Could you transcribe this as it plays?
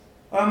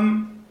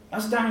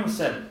As Daniel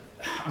said,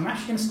 I'm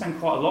actually going to spend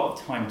quite a lot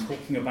of time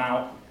talking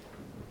about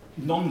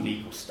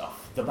non-legal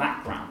stuff, the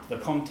background, the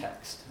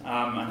context,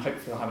 and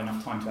hopefully I'll have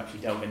enough time to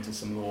actually delve into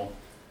some law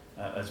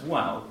as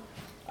well.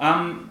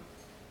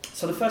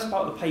 So the first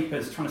part of the paper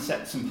is trying to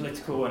set some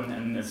political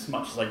and as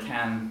much as I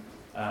can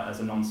as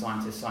a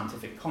non-scientist,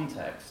 scientific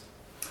context.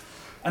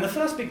 And the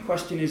first big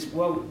question is,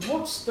 well,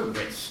 what's the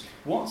risk?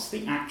 What's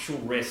the actual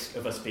risk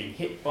of us being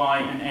hit by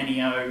an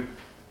NEO?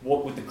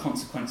 What would the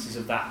consequences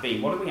of that be?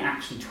 What are we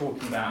actually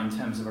talking about in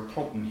terms of a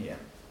problem here?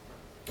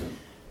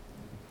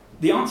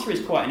 The answer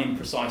is quite an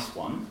imprecise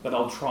one, but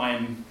I'll try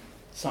and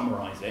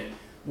summarise it.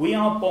 We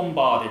are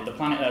bombarded, the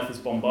planet Earth is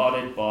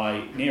bombarded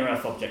by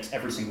near-Earth objects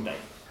every single day.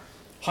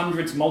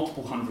 Hundreds,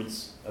 multiple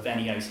hundreds of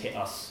NEOs hit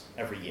us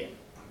every year.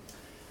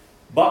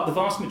 But the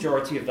vast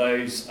majority of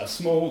those are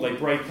small, they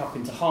break up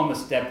into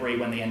harmless debris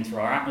when they enter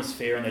our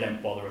atmosphere and they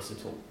don't bother us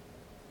at all.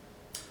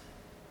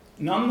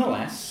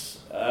 Nonetheless,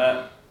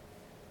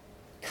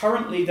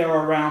 currently there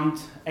are around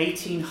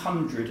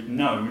 1,800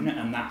 known,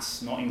 and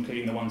that's not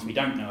including the ones we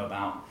don't know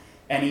about,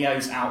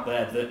 NEOs out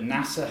there that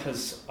NASA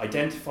has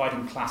identified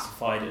and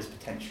classified as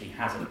potentially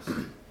hazardous.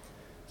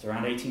 It's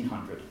around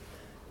 1,800.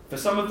 For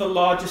some of the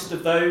largest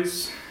of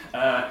those,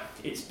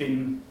 it's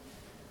been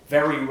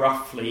very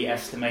roughly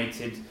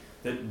estimated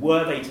that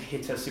were they to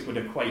hit us, it would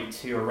equate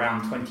to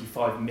around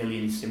 25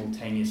 million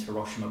simultaneous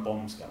Hiroshima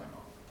bombs going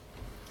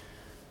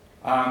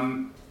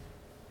on.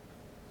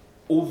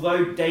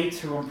 Although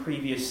data on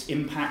previous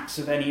impacts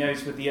of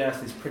NEOs with the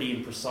Earth is pretty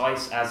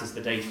imprecise, as is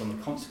the data on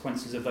the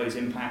consequences of those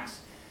impacts,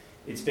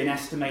 it's been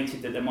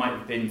estimated that there might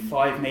have been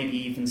 5, maybe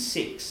even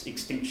 6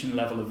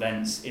 extinction-level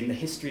events in the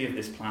history of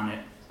this planet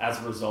as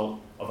a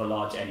result of a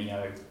large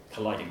NEO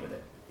colliding with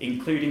it,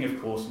 including,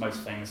 of course,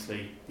 most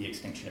famously, the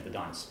extinction of the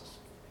dinosaurs.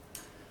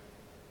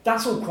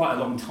 That's all quite a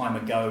long time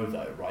ago,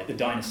 though, right? The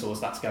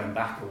dinosaurs, that's going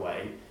back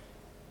away.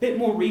 A bit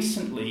more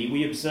recently,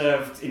 we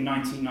observed in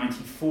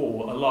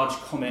 1994 a large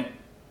comet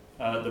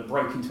that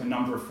broke into a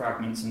number of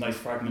fragments, and those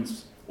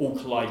fragments all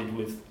collided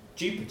with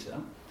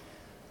Jupiter.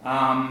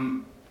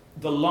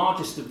 The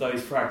largest of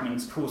those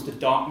fragments caused a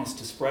darkness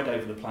to spread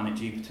over the planet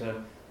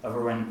Jupiter of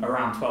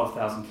around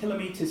 12,000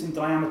 kilometres in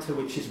diameter,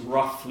 which is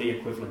roughly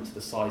equivalent to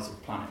the size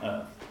of planet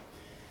Earth.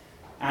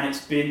 And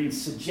it's been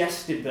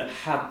suggested that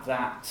had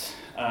that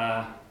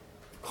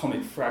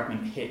comet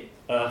fragment hit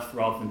Earth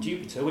rather than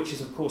Jupiter, which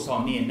is of course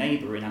our near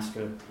neighbour in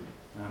astronomical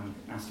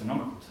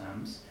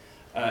terms,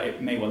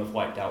 it may well have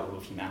wiped out all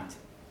of humanity.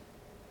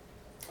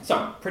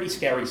 So, pretty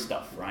scary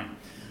stuff, right?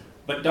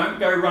 But don't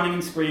go running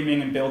and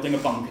screaming and building a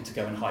bunker to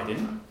go and hide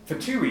in, for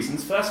 2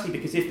 reasons. Firstly,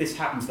 because if this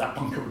happens, that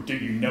bunker would do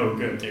you no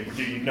good. It would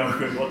do you no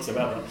good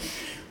whatsoever.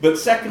 But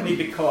secondly,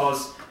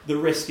 because the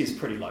risk is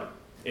pretty low.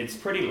 It's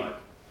pretty low.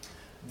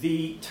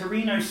 The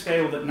Torino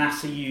scale that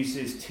NASA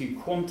uses to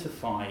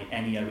quantify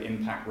NEO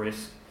impact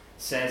risk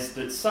says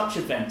that such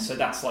events, so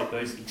that's like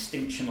those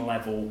extinction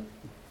level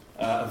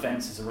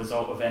events as a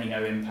result of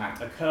NEO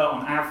impact, occur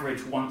on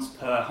average once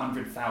per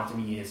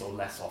 100,000 years or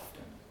less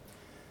often.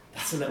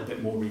 That's a little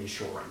bit more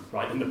reassuring,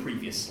 right, than the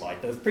previous slide.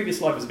 The previous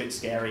slide was a bit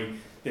scary,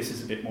 this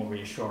is a bit more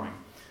reassuring.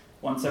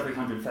 Once every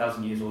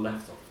 100,000 years or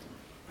less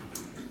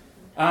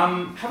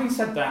often. Having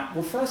said that,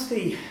 well,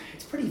 firstly,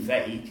 it's pretty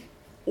vague.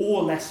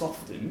 Or less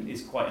often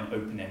is quite an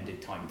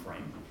open-ended time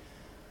frame.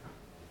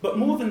 But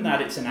more than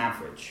that, it's an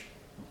average.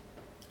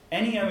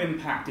 NEO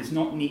impact is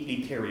not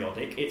neatly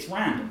periodic, it's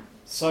random.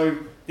 So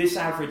this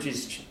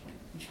average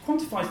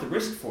quantifies the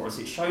risk for us.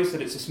 It shows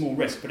that it's a small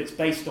risk, but it's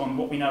based on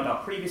what we know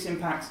about previous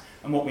impacts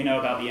and what we know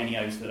about the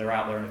NEOs that are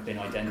out there and have been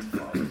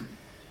identified. It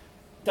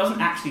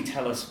doesn't actually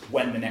tell us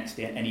when the next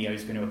NEO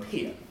is going to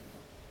appear.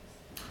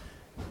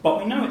 But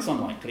we know it's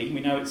unlikely.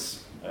 We know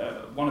it's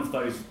one of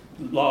those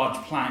large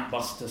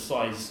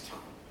planet-buster-sized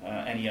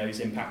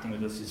NEOs impacting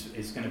with us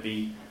is going to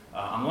be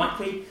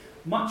unlikely.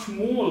 Much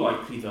more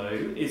likely,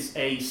 though, is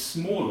a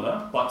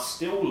smaller but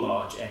still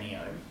large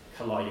NEO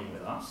colliding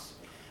with us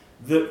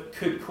that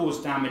could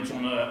cause damage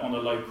on a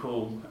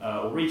local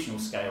or regional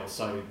scale,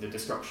 so the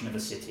destruction of a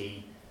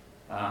city,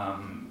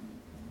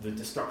 the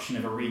destruction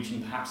of a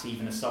region, perhaps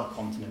even a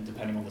subcontinent,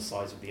 depending on the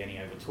size of the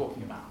NEO we're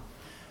talking about.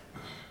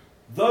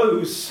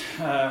 Those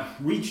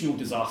regional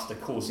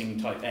disaster-causing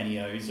type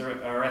NEOs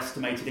are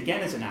estimated,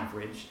 again as an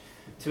average,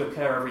 to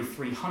occur every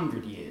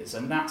 300 years,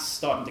 and that's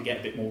starting to get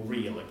a bit more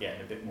real again,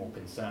 a bit more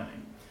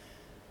concerning.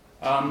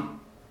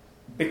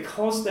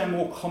 Because they're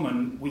more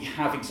common, we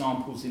have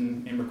examples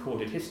in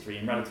recorded history,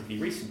 in relatively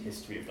recent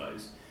history of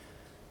those.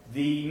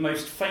 The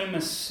most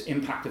famous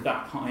impact of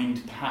that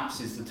kind,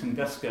 perhaps, is the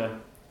Tunguska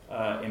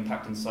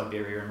impact in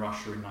Siberia in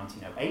Russia in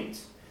 1908.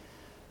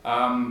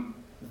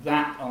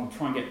 That, I'll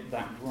try and get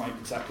that right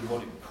exactly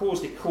what it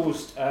caused. It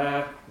caused,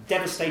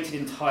 devastated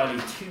entirely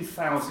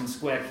 2,000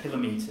 square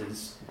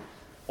kilometres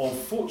of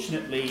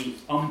fortunately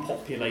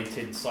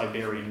unpopulated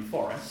Siberian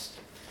forest.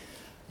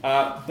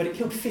 But it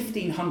killed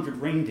 1,500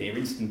 reindeer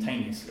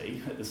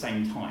instantaneously at the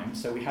same time.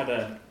 So we had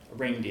a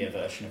reindeer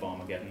version of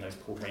Armageddon, those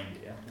poor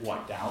reindeer,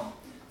 wiped out.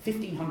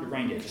 1,500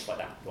 reindeer just like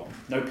that, gone.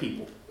 No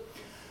people.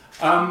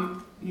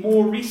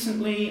 More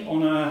recently,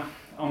 on a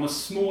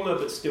smaller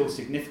but still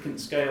significant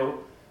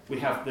scale, we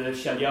have the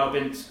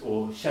Chelyabinsk,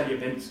 or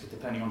Chelyabinsk,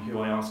 depending on who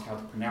I ask how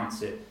to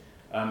pronounce it,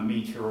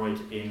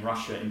 meteoroid in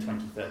Russia in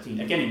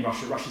 2013. Again, in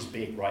Russia, Russia's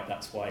big, right?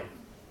 That's why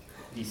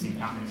these things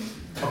happen.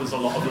 It covers a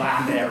lot of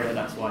land area,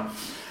 that's why.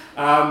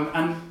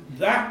 And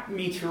that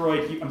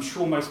meteoroid, I'm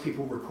sure most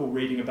people recall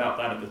reading about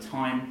that at the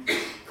time,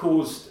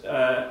 caused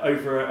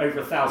over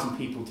 1,000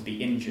 people to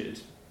be injured.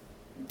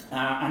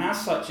 And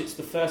as such, it's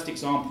the first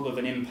example of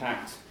an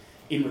impact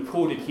in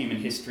recorded human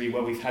history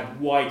where we've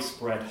had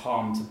widespread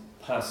harm to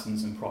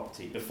persons and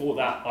property. Before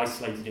that,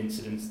 isolated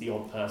incidents, the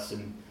odd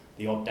person,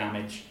 the odd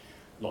damage,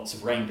 lots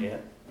of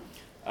reindeer.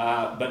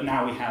 But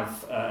now we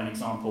have an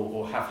example,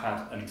 or have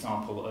had an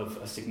example, of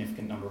a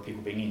significant number of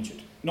people being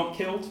injured. Not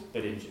killed,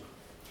 but injured.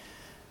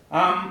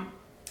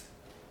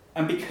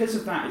 And because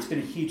of that, it's been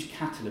a huge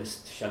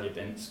catalyst,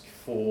 Chelyabinsk,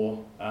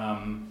 for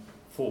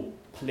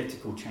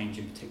political change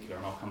in particular,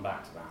 and I'll come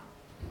back to that.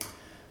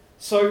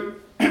 So,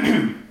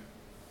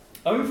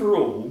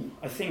 overall,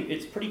 I think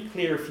it's pretty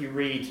clear if you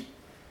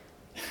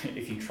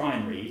try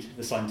and read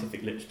the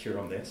scientific literature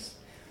on this,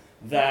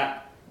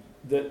 that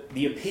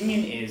the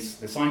opinion is,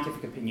 the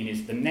scientific opinion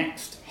is, the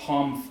next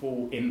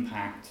harmful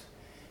impact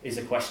is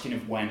a question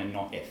of when and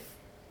not if.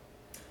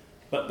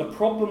 But the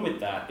problem with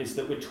that is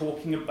that we're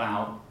talking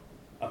about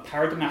a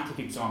paradigmatic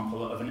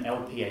example of an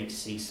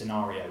LPHC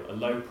scenario, a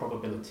low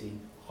probability,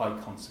 high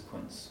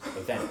consequence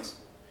event.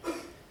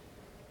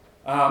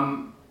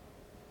 And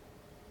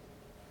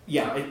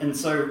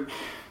so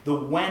the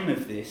when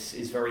of this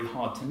is very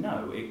hard to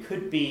know. It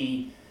could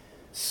be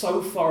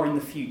so far in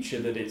the future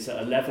that it's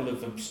at a level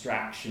of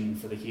abstraction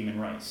for the human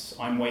race.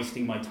 I'm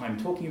wasting my time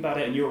talking about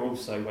it, and you're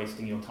also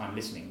wasting your time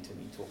listening to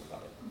me talk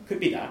about it. Could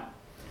be that.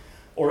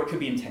 Or it could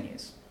be in 10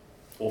 years,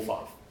 or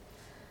 5.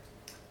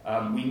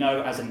 We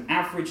know as an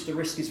average the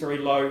risk is very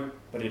low,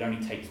 but it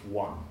only takes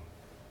one.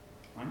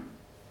 Right?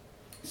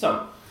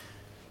 So,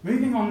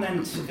 moving on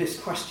then to this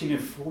question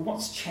of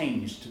what's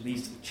changed,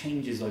 these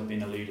changes I've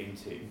been alluding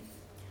to.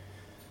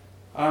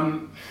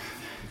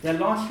 They're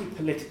largely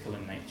political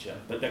in nature,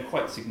 but they're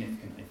quite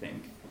significant, I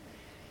think.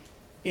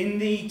 In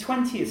the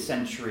 20th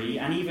century,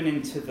 and even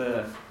into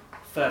the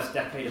first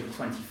decade of the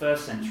 21st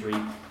century,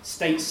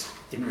 states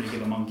didn't really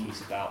give a monkeys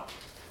about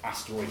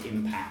asteroid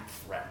impact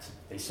threat.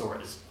 They saw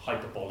it as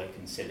hyperbolic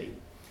and silly.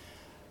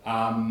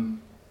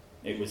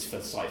 It was for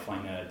sci-fi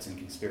nerds and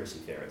conspiracy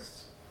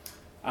theorists.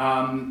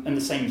 And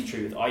the same is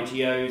true with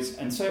IGOs.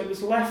 And so it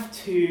was left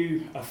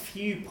to a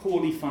few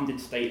poorly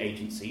funded state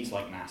agencies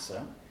like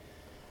NASA,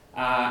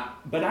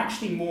 but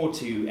actually more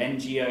to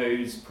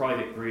NGOs,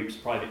 private groups,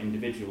 private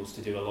individuals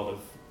to do a lot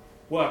of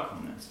work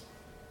on this.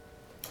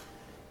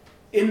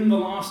 In the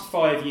last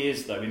 5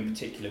 years, though, in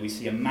particular, we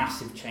see a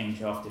massive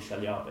change after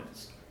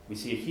Chelyabinsk. We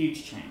see a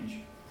huge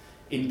change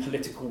in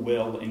political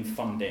will, in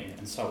funding,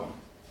 and so on.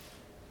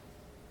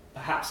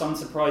 Perhaps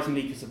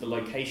unsurprisingly, because of the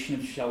location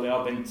of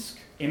Chelyabinsk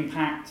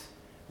impact,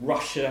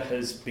 Russia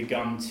has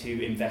begun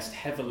to invest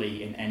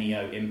heavily in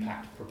NEO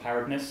impact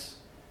preparedness,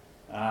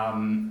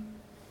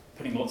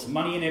 putting lots of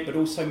money in it, but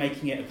also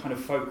making it a kind of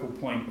focal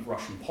point of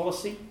Russian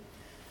policy.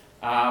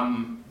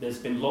 There's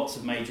been lots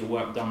of major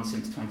work done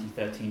since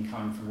 2013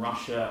 coming from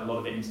Russia, a lot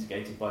of it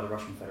instigated by the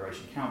Russian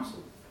Federation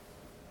Council.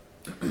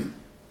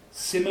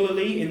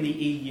 Similarly, in the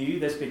EU,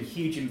 there's been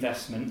huge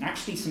investment,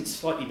 actually since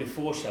slightly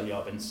before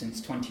Chelyabinsk,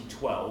 since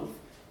 2012,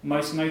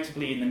 most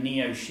notably in the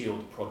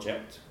NEO-SHIELD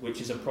project,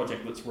 which is a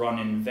project that's run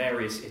in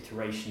various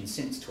iterations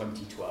since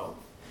 2012.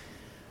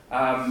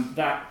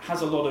 That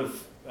has a lot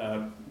of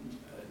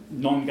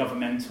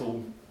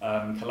non-governmental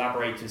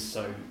collaborators,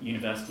 so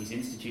universities,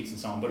 institutes and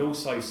so on, but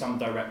also some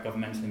direct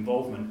governmental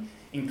involvement,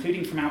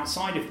 including from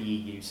outside of the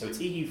EU. So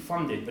it's EU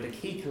funded, but a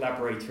key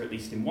collaborator, at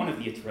least in one of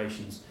the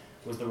iterations,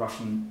 was the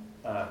Russian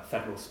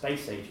Federal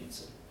Space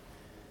Agency.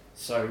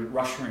 So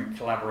Russia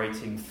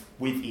collaborating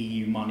with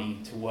EU money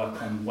to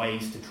work on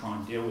ways to try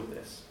and deal with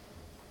this,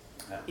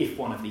 if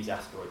one of these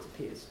asteroids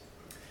appears.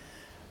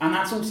 And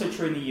that's also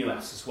true in the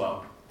US as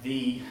well.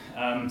 The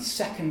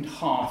second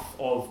half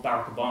of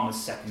Barack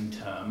Obama's second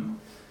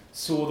term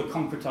saw the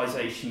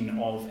concretization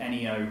of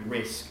NEO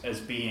risk as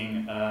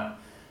being a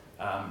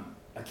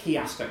key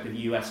aspect of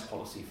US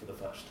policy for the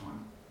first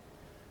time.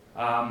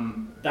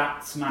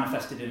 That's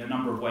manifested in a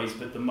number of ways,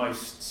 but the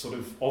most sort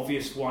of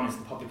obvious one is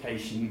the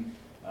publication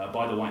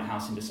by the White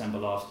House in December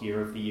last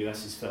year of the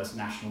US's first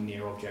National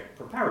Near-Object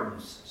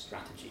Preparedness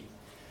Strategy,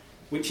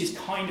 which is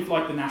kind of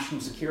like the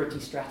National Security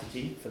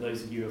Strategy, for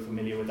those of you who are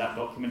familiar with that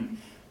document,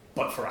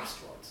 but for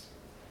asteroids.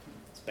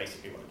 That's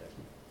basically what it is.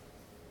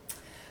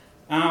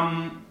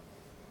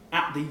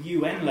 At the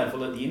UN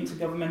level, at the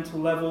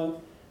intergovernmental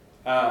level,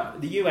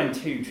 the UN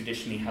too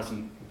traditionally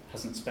hasn't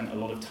spent a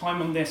lot of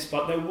time on this,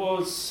 but there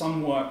was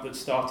some work that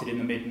started in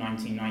the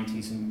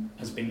mid-1990s and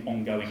has been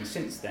ongoing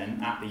since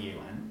then at the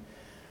UN.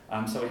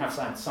 So we have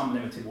had some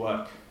limited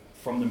work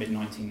from the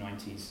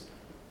mid-1990s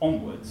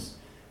onwards.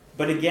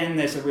 But again,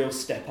 there's a real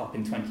step up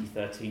in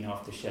 2013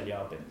 after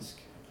Chelyabinsk.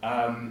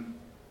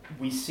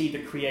 we see the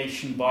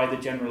creation by the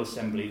General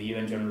Assembly, the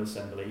UN General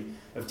Assembly,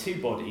 of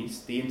two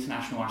bodies, the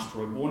International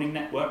Asteroid Warning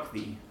Network,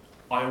 the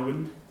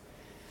IOWN,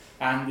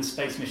 and the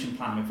Space Mission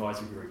Planning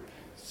Advisory Group,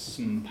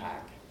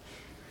 SMPAG.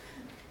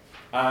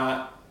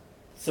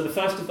 So the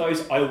first of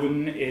those,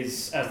 IOWN,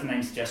 is, as the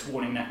name suggests,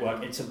 Warning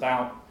Network. It's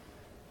about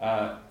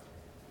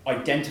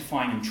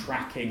identifying and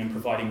tracking and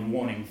providing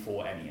warning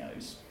for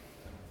NEOs.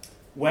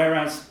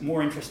 Whereas,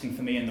 more interesting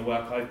for me in the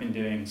work I've been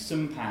doing,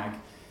 SMPAG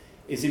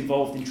is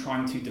involved in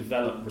trying to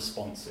develop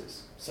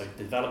responses. So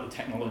develop the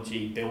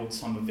technology, build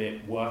some of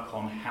it, work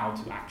on how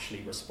to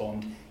actually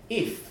respond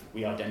if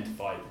we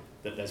identify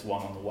that there's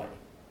one on the way.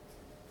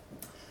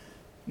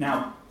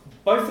 Now,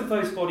 both of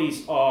those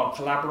bodies are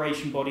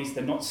collaboration bodies.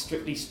 They're not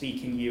strictly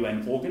speaking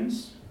UN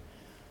organs,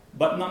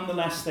 but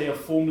nonetheless they are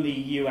formally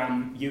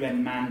UN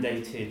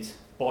mandated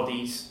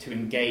bodies to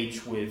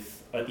engage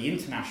with, at the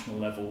international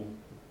level,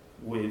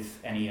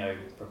 with NEO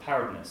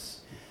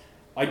preparedness.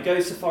 I'd go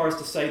so far as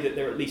to say that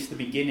they're at least the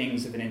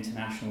beginnings of an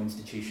international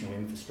institutional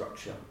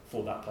infrastructure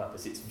for that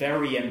purpose. It's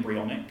very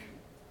embryonic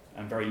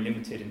and very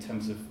limited in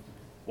terms of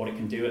what it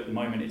can do. At the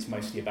moment, it's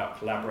mostly about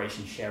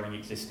collaboration, sharing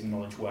existing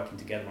knowledge, working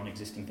together on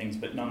existing things,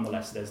 but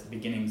nonetheless, there's the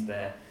beginnings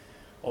there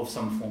of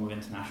some form of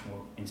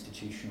international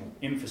institutional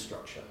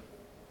infrastructure.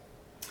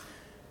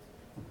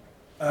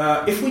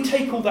 If we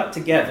take all that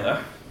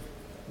together,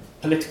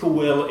 political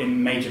will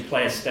in major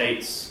player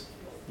states,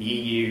 the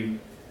EU,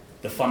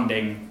 the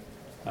funding,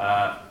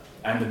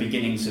 and the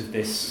beginnings of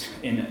this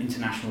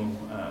international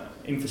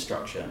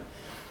infrastructure.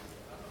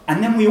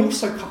 And then we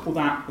also couple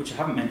that, which I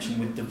haven't mentioned,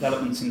 with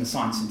developments in the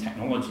science and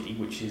technology,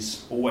 which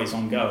is always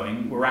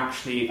ongoing. We're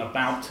actually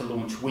about to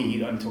launch,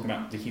 I'm talking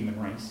about the human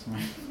race,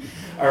 right?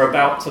 are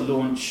about to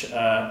launch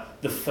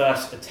the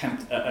first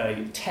attempt at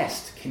a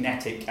test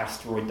kinetic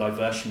asteroid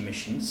diversion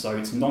mission. So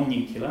it's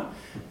non-nuclear,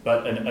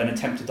 but an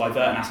attempt to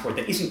divert an asteroid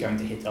that isn't going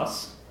to hit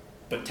us,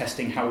 but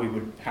testing how it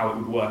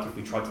would work if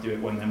we tried to do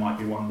it when there might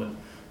be one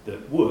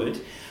that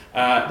would.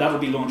 That'll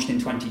be launched in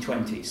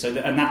 2020.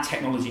 And that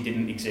technology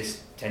didn't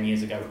exist 10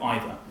 years ago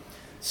either.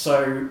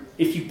 So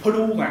if you put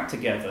all that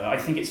together, I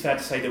think it's fair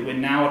to say that we're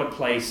now at a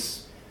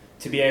place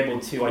to be able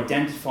to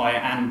identify,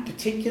 and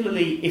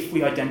particularly if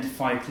we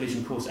identify a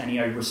collision course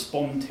NEO,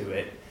 respond to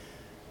it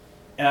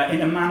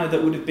in a manner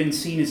that would have been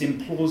seen as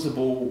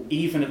implausible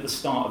even at the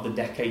start of the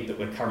decade that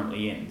we're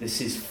currently in.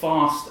 This is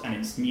fast and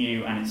it's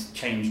new and it's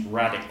changed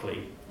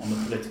radically on the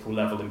political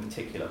level in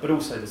particular, but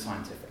also the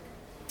scientific.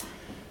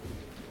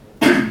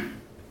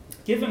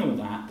 Given all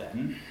that,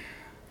 then,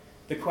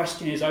 the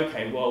question is,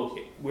 okay, well,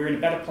 we're in a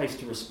better place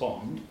to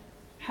respond.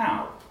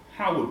 How?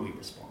 How would we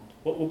respond?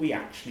 What would we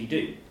actually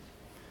do?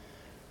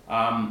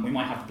 We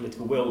might have the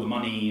political will, the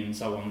money, and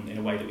so on in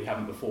a way that we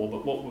haven't before,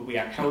 but how would we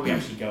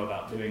actually go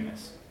about doing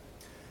this?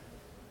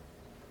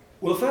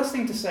 Well, the first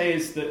thing to say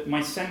is that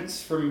my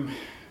sense from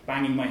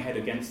banging my head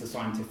against the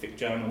scientific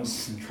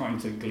journals and trying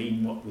to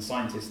glean what the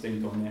scientists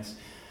think on this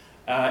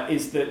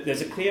is that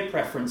there's a clear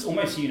preference,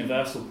 almost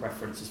universal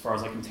preference as far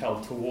as I can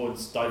tell,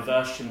 towards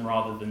diversion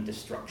rather than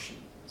destruction.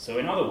 So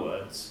in other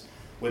words,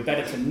 we're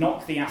better to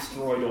knock the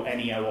asteroid or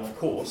NEO off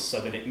course so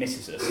that it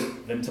misses us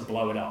than to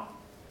blow it up.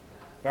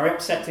 Very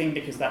upsetting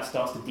because that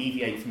starts to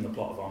deviate from the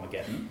plot of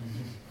Armageddon,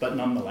 but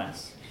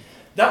nonetheless.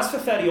 That's for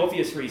fairly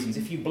obvious reasons.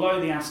 If you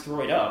blow the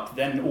asteroid up,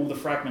 then all the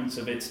fragments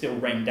of it still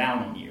rain down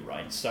on you,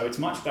 right? So it's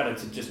much better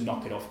to just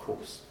knock it off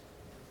course.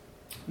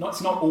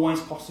 It's not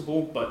always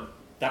possible, but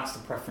that's the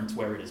preference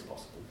where it is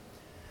possible.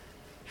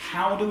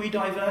 How do we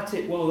divert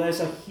it? Well, there's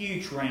a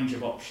huge range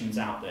of options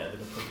out there that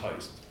are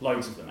proposed,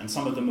 loads of them, and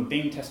some of them are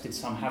being tested,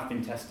 some have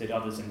been tested,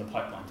 others in the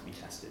pipeline to be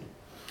tested.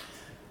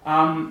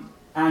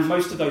 And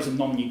most of those are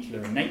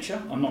non-nuclear in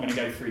nature. I'm not going to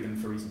go through them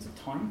for reasons of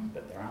time,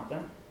 but they're out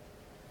there.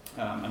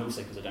 And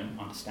also because I don't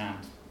understand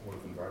all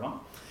of them very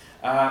well.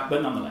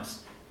 But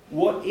nonetheless,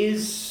 what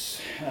is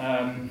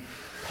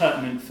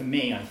pertinent for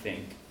me, I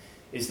think,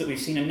 is that we've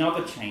seen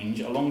another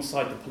change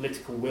alongside the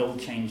political will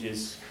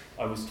changes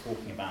I was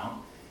talking about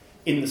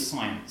in the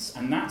science,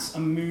 and that's a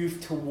move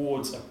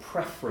towards a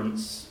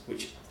preference,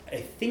 which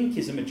I think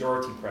is a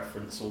majority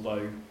preference,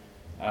 although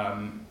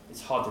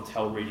it's hard to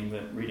tell reading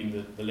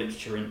the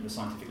literature, in the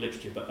scientific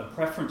literature, but a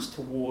preference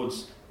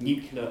towards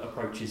nuclear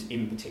approaches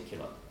in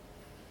particular.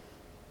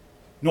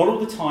 Not all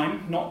the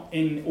time, not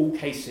in all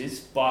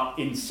cases, but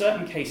in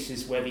certain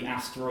cases where the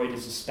asteroid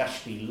is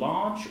especially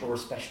large or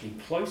especially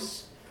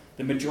close,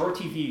 the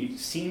majority view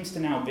seems to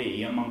now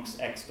be, amongst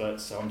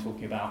experts, so I'm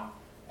talking about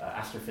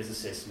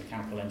astrophysicists,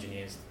 mechanical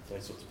engineers,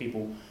 those sorts of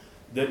people,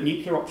 that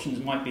nuclear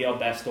options might be our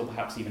best or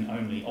perhaps even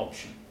only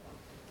option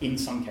in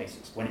some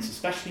cases, when it's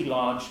especially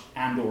large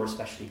and or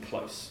especially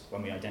close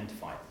when we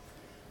identify it.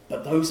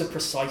 But those are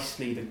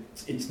precisely the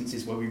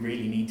instances where we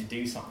really need to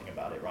do something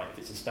about it, right? If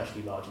it's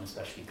especially large and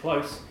especially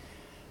close,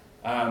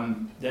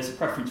 there's a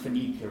preference for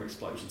nuclear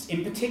explosions.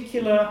 In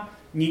particular,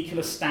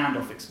 nuclear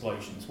standoff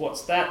explosions.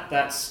 What's that?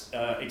 That's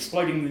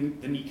exploding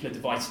the nuclear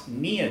device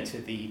near to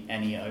the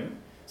NEO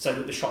so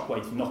that the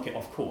shockwaves knock it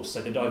off course.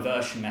 So the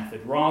diversion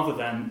method, rather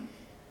than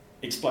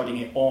exploding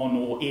it on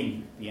or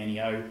in the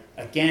NEO.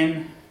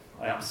 Again,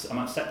 I'm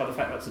upset by the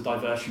fact that's a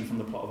diversion from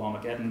the plot of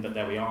Armageddon, but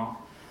there we are.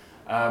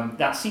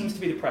 That seems to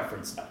be the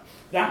preference.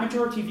 That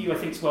majority view, I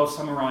think, is well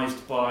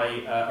summarised by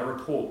a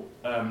report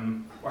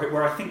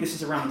where I think this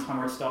is around the time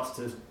where it starts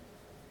to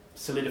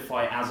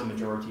solidify as a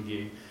majority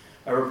view.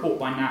 A report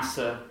by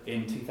NASA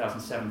in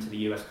 2007 to the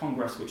US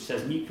Congress, which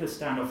says nuclear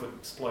standoff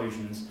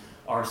explosions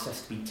are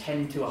assessed to be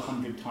 10 to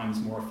 100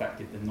 times more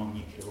effective than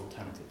non-nuclear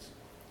alternatives.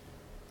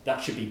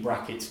 That should be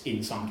brackets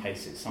in some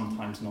cases.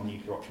 Sometimes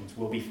non-nuclear options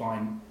will be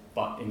fine,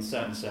 but in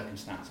certain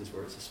circumstances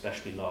where it's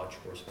especially large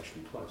or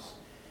especially close.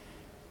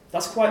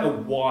 That's quite a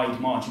wide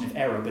margin of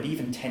error, but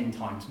even 10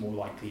 times more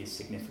likely is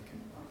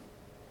significant.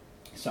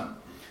 Right? So,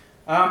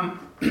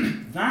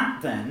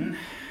 that then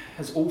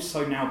has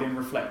also now been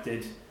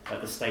reflected at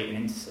the state and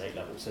interstate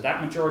level. So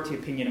that majority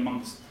opinion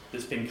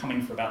that's been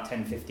coming for about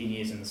 10, 15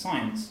 years in the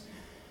science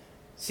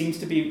seems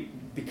to be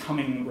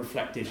becoming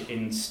reflected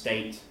in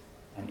state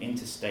and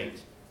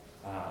interstate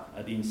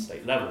at the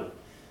interstate level.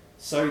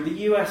 So the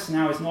US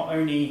now is not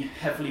only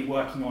heavily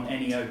working on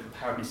NEO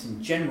preparedness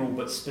in general,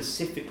 but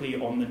specifically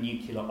on the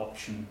nuclear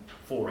option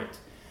for it.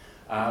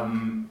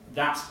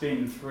 That's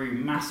been through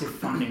massive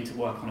funding to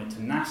work on it to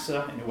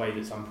NASA in a way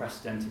that's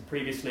unprecedented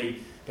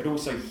previously, but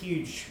also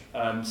huge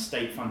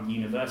state-funded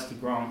university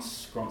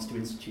grants to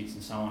institutes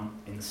and so on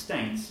in the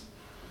States.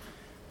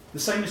 The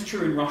same is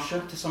true in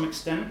Russia to some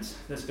extent.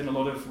 There's been a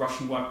lot of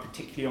Russian work,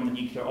 particularly on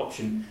the nuclear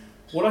option.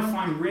 What I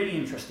find really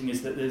interesting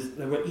is that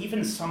there were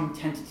even some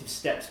tentative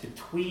steps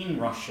between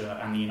Russia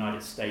and the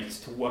United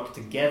States to work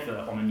together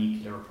on a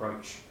nuclear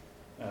approach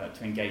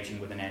to engaging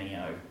with an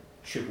NEO,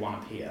 should one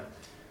appear.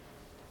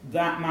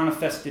 That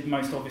manifested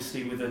most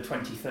obviously with the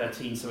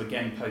 2013, so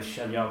again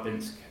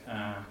post-Chelyabinsk,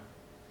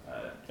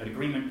 an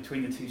agreement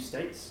between the two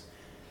states,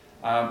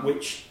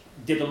 which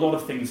did a lot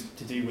of things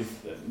to do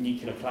with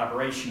nuclear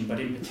collaboration, but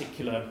in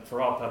particular,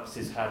 for our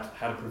purposes, had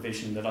a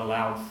provision that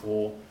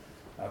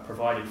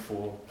provided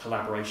for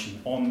collaboration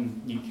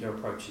on nuclear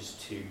approaches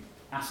to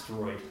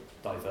asteroid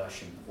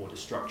diversion or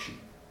destruction.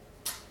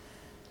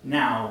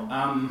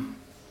 Now,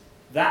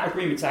 that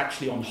agreement's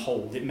actually on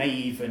hold. It may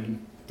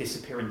even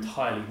disappear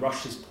entirely.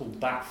 Russia's pulled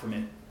back from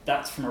it.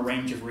 That's from a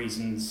range of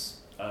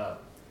reasons: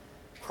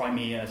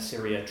 Crimea,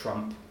 Syria,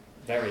 Trump,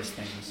 various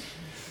things.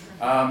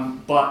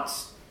 But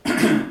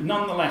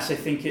nonetheless, I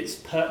think it's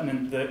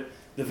pertinent that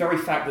the very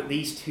fact that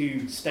these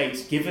two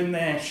states, given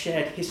their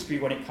shared history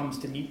when it comes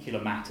to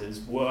nuclear matters,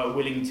 were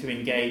willing to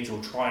engage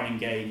or try and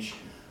engage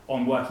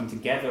on working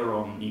together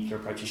on nuclear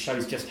approaches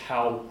shows just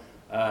how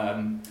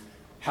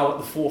at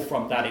the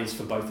forefront that is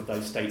for both of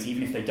those states.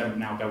 Even if they don't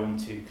now go on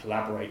to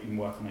collaborate and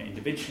work on it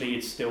individually,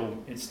 it's still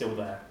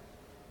there.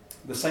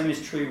 The same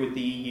is true with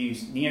the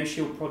EU's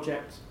NeoShield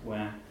project,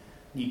 where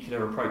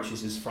nuclear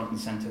approaches is front and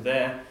centre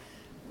there.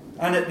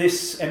 And at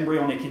this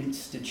embryonic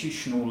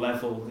institutional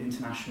level,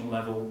 international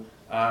level,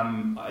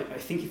 I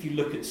think if you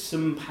look at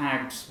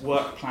SUMPAG's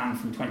work plan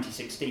from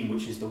 2016,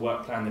 which is the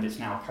work plan that it's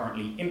now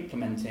currently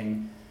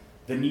implementing,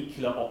 the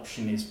nuclear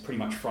option is pretty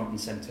much front and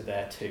centre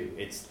there too.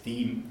 It's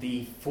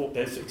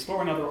there's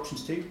exploring other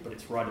options too, but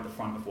it's right at the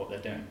front of what they're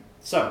doing.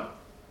 So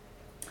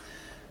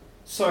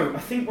I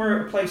think we're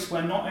at a place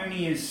where not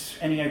only is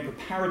NEO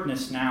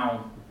preparedness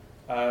now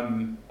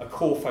a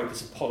core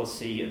focus of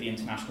policy at the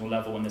international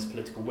level and there's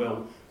political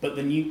will, but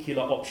the nuclear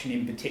option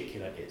in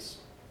particular is.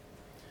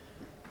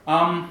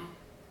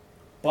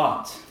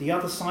 But the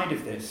other side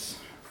of this,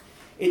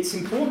 it's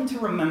important to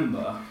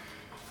remember,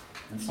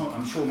 and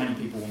I'm sure many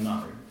people will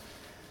know,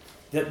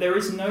 that there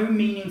is no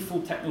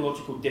meaningful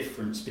technological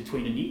difference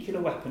between a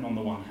nuclear weapon on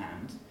the one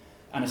hand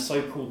and a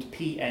so-called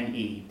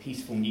PNE,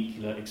 peaceful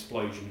nuclear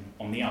explosion,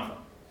 on the other.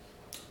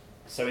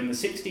 So in the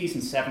 60s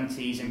and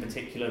 70s in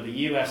particular, the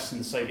US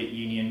and the Soviet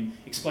Union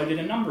exploded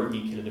a number of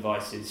nuclear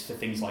devices for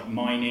things like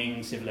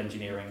mining, civil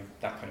engineering,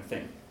 that kind of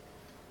thing.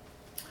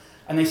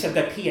 And they said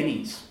they're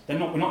PNEs.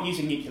 We're not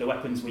using nuclear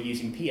weapons, we're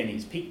using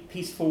PNEs,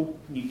 peaceful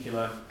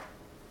nuclear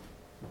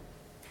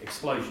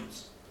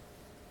explosions.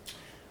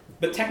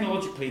 But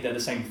technologically, they're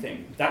the same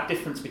thing. That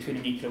difference between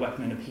a nuclear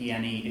weapon and a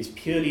PNE is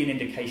purely an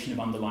indication of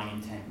underlying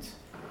intent.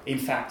 In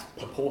fact,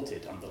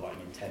 purported underlying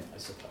intent, I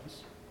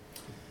suppose.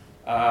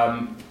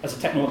 As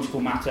a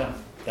technological matter,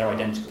 they're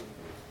identical.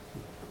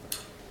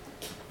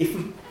 If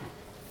we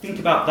think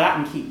about that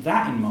and keep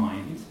that in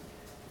mind,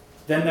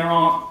 then there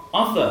are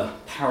other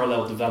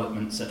parallel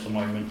developments at the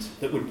moment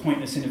that would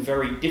point us in a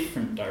very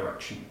different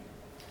direction.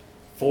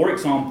 For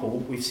example,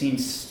 we've seen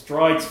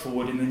strides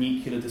forward in the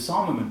nuclear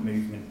disarmament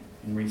movement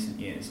in recent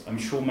years. I'm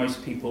sure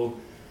most people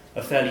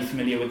are fairly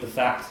familiar with the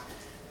fact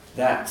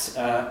that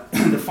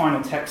the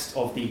final text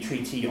of the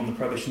Treaty on the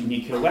Prohibition of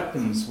Nuclear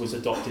Weapons was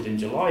adopted in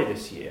July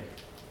this year.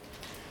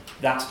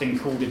 That's been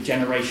called a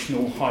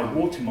generational high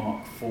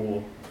watermark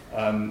for...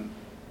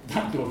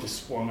 that door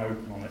just swung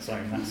open on its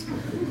own, that's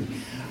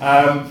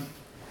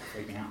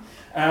freaking out.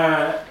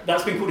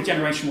 That's been called a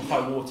generational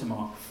high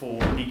watermark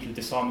for nuclear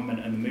disarmament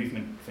and the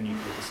movement for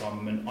nuclear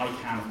disarmament.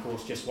 ICANN, of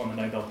course, just won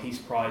the Nobel Peace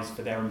Prize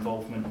for their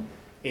involvement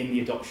in the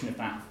adoption of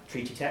that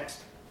treaty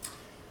text.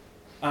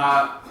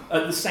 At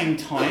the same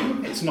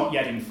time, it's not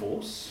yet in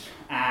force,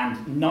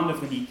 and none of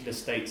the nuclear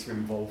states are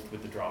involved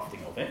with the drafting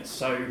of it,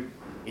 so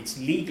its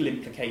legal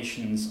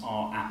implications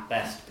are at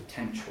best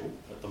potential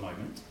at the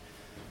moment.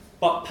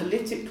 But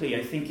politically,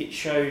 I think it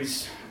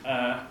shows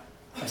a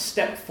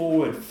step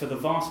forward for the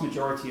vast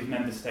majority of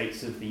member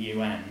states of the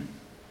UN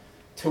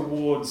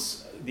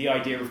towards the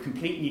idea of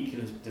complete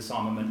nuclear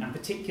disarmament, and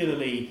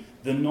particularly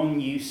the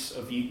non-use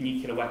of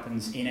nuclear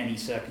weapons in any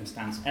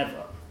circumstance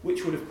ever,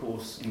 which would, of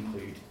course,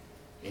 include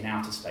in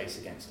outer space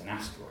against an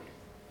asteroid.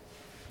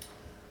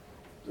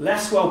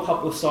 Less well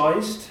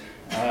publicised,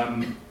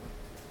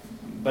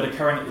 but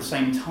occurring at the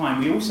same time,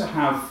 we also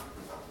have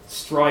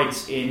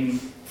strides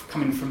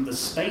coming from the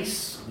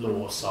space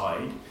law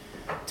side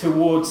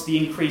towards the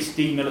increased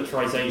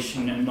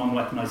demilitarization and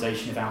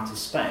non-weaponization of outer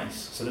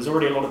space. So there's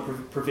already a lot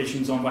of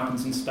provisions on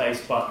weapons in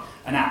space, but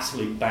an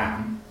absolute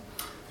ban.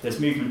 There's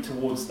movement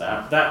towards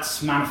that.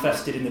 That's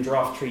manifested in the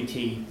draft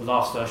treaty, the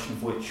last version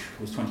of which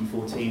was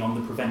 2014, on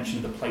the prevention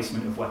of the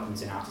placement of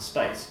weapons in outer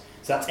space.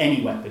 So that's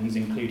any weapons,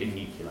 including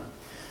nuclear.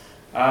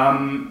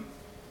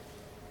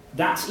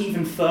 That's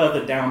even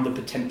further down the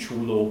potential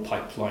law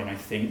pipeline, I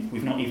think.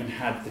 We've not even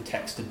had the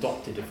text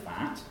adopted of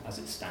that as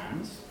it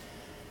stands.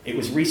 It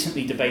was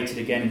recently debated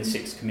again in the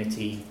Sixth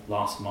Committee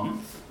last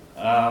month.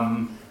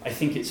 I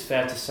think it's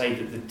fair to say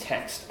that the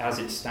text as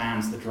it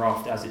stands, the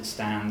draft as it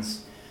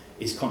stands,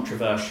 is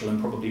controversial and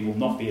probably will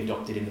not be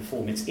adopted in the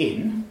form it's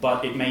in,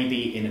 but it may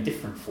be in a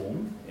different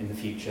form in the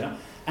future.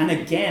 And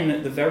again,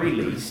 at the very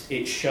least,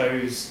 it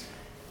shows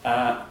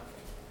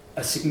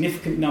a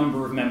significant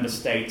number of member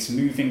states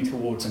moving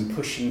towards and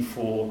pushing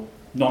for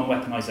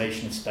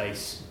non-weaponization of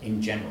space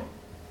in general,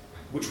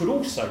 which would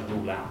also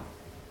rule out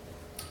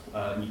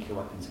nuclear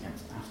weapons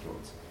against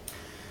asteroids.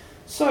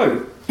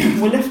 So,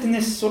 we're left in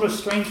this sort of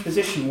strange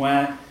position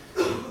where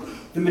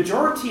the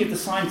majority of the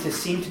scientists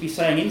seem to be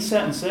saying in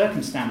certain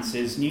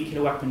circumstances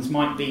nuclear weapons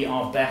might be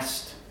our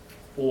best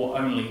or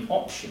only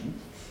option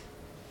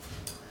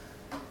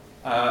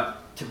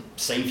to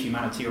save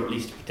humanity, or at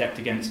least to protect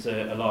against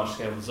a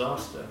large-scale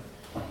disaster.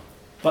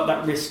 But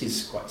that risk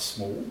is quite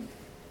small.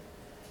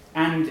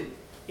 And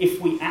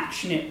if we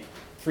action it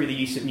through the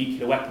use of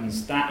nuclear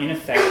weapons, that in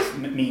effect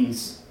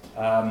means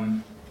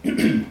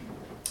the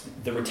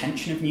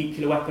retention of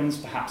nuclear weapons,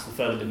 perhaps the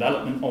further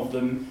development of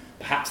them,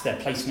 perhaps their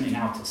placement in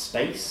outer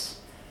space,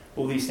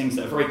 all these things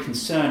that are very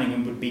concerning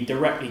and would be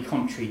directly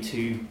contrary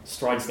to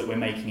strides that we're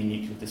making in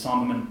nuclear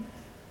disarmament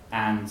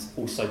and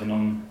also the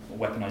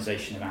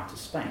non-weaponization of outer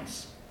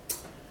space.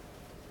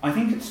 I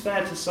think it's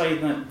fair to say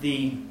that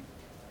the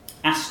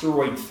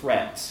asteroid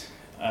threat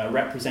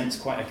represents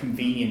quite a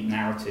convenient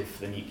narrative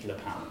for the nuclear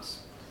powers.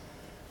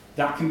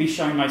 That can be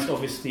shown most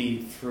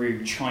obviously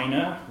through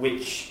China,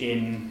 which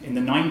in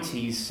the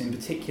 90s in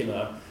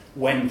particular,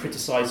 when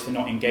criticised for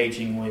not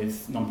engaging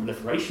with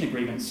non-proliferation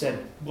agreements,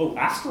 said, well,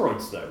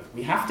 asteroids though,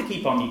 we have to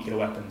keep our nuclear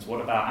weapons,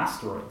 what about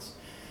asteroids?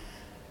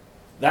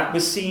 That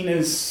was seen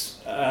as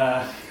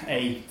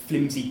a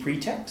flimsy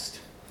pretext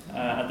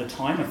at the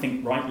time, I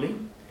think rightly.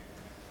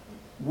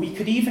 We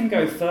could even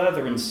go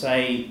further and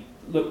say,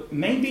 look,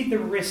 maybe the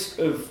risk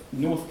of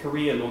North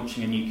Korea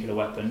launching a nuclear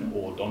weapon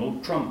or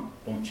Donald Trump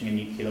launching a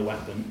nuclear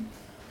weapon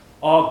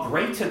are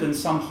greater than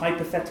some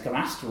hypothetical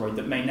asteroid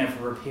that may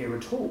never appear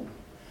at all.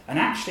 And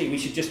actually, we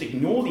should just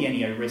ignore the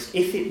NEO risk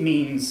if it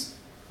means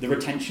the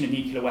retention of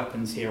nuclear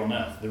weapons here on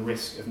Earth, the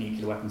risk of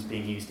nuclear weapons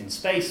being used in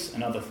space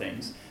and other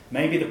things.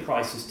 Maybe the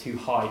price is too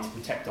high to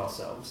protect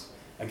ourselves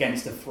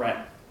against a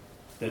threat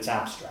that's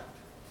abstract.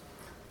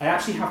 I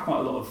actually have quite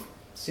a lot of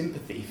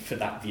sympathy for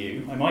that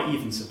view. I might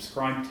even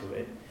subscribe to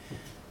it.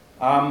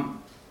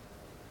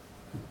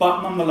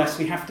 But nonetheless,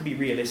 we have to be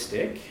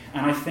realistic,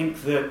 and I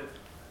think that,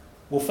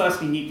 well,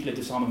 firstly, nuclear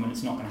disarmament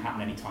is not going to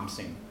happen anytime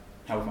soon,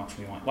 however much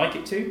we might like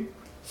it to,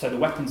 so the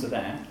weapons are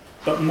there.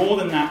 But more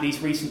than that, these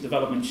recent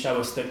developments show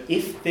us that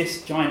if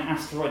this giant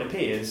asteroid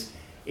appears,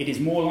 it is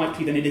more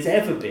likely than it has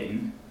ever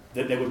been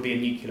that there would be a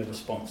nuclear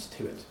response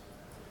to it.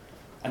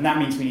 And that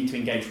means we need to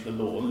engage with the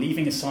law,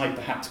 leaving aside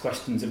perhaps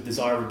questions of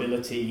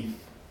desirability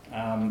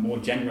more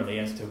generally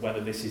as to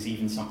whether this is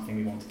even something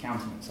we want to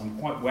countenance. I'm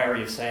quite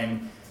wary of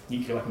saying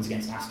nuclear weapons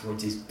against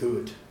asteroids is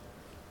good.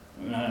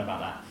 I don't know about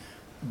that.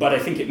 But I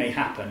think it may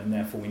happen, and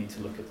therefore we need to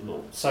look at the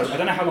law. So I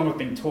don't know how long I've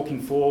been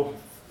talking for.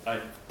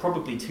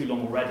 Probably too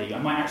long already. I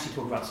might actually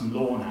talk about some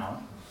law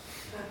now,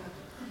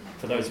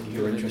 for those of you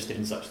who are interested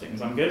in such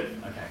things. I'm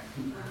good?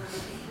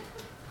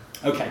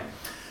 Okay.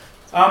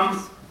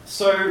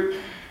 So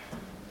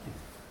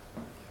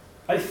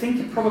I think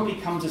it probably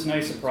comes as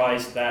no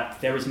surprise that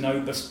there is no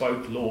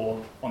bespoke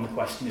law on the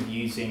question of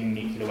using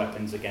nuclear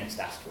weapons against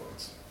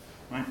asteroids,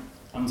 right?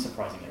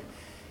 Unsurprisingly.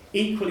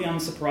 Equally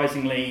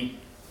unsurprisingly,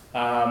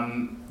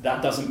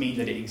 that doesn't mean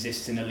that it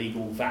exists in a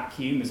legal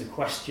vacuum as a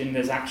question.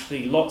 There's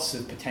actually lots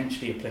of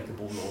potentially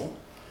applicable law,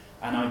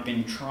 and I've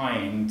been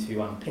trying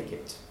to unpick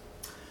it.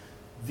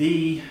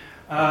 The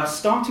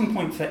starting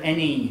point for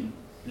any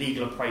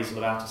legal appraisal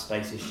of outer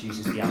space issues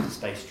is the Outer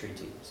Space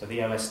Treaty, so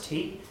the OST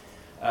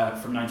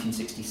from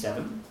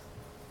 1967.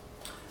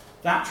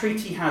 That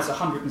treaty has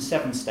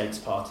 107 states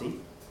party,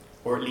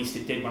 or at least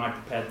it did when I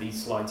prepared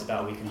these slides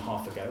about a week and a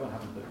half ago. I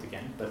haven't looked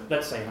again, but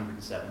let's say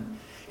 107.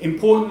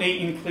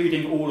 Importantly,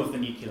 including all of the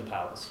nuclear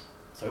powers.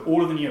 So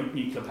all of the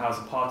nuclear powers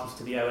are parties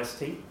to the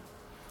OST,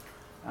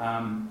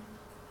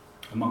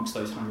 amongst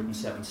those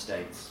 107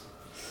 states.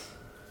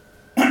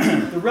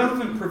 The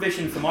relevant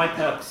provision for my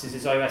purposes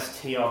is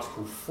OST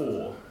Article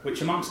 4,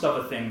 which amongst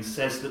other things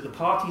says that the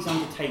parties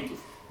undertake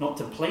not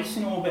to place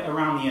in orbit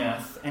around the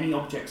Earth any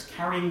objects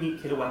carrying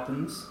nuclear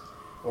weapons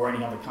or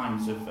any other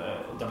kinds of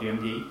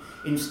WMD,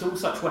 install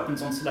such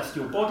weapons on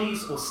celestial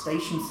bodies, or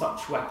station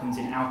such weapons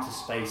in outer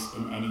space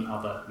in any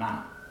other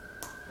manner.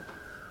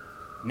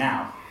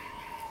 Now,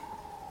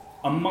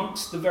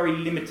 amongst the very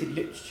limited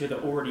literature that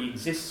already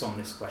exists on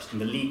this question,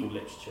 the legal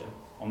literature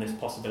on this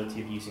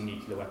possibility of using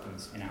nuclear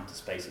weapons in outer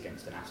space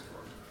against an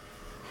asteroid,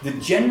 the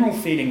general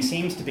feeling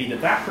seems to be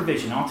that that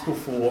provision, Article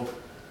 4,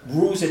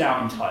 rules it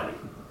out entirely.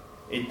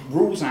 It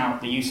rules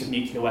out the use of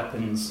nuclear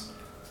weapons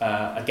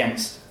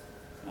against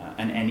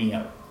an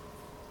NEO.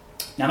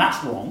 Now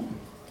that's wrong.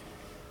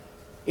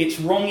 It's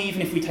wrong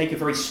even if we take a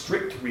very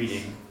strict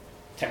reading,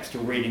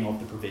 textual reading of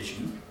the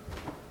provision.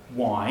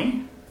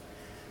 Why?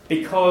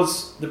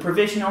 Because the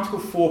provision, Article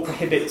 4,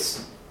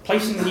 prohibits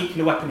placing the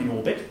nuclear weapon in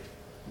orbit,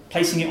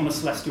 placing it on a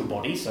celestial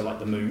body, so like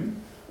the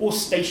moon, or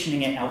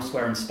stationing it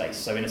elsewhere in space,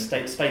 so in a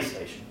space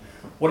station.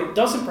 What it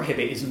doesn't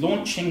prohibit is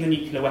launching the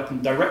nuclear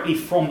weapon directly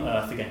from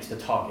Earth against a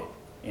target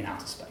in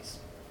outer space.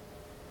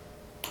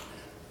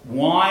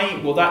 Why?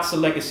 Well, that's a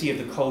legacy of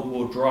the Cold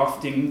War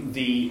drafting.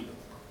 The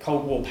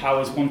Cold War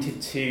powers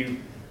wanted to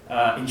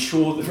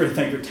ensure that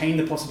they retained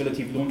the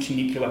possibility of launching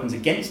nuclear weapons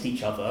against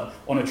each other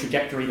on a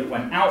trajectory that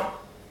went out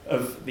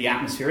of the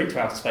atmosphere into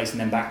outer space and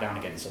then back down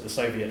again. So the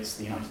Soviets,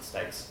 the United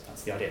States,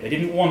 that's the idea. They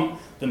didn't want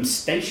them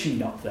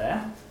stationed up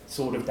there,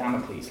 sort of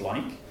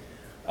Damocles-like,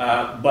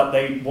 but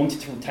they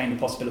wanted to retain the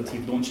possibility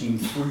of launching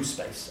them through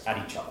space at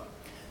each other.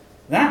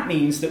 That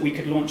means that we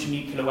could launch a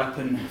nuclear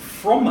weapon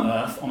from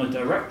Earth on a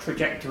direct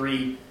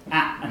trajectory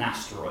at an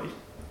asteroid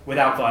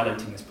without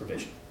violating this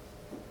provision.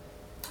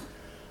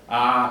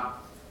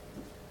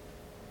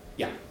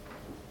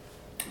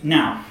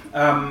 Now,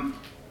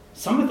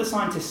 some of the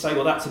scientists say,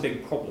 well, that's a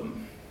big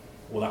problem,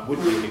 or that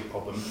would be a big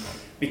problem,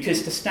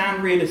 because to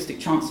stand realistic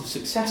chance of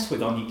success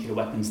with our nuclear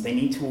weapons, they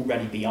need to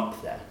already be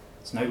up there.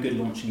 It's no good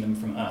launching them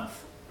from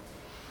Earth.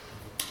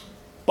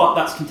 But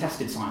that's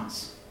contested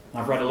science.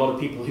 I've read a lot of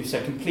people who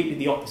say completely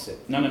the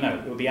opposite. No,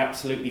 it would be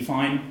absolutely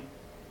fine.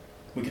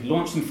 We could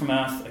launch them from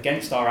Earth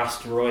against our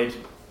asteroid,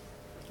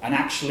 and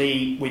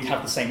actually we'd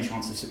have the same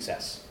chance of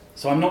success.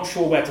 So I'm not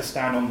sure where to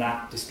stand on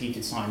that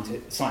disputed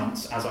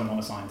science, as I'm not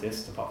a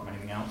scientist, apart from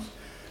anything else.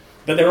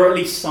 But there are at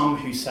least some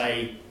who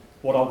say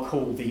what I'll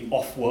call the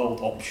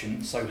off-world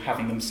option, so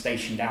having them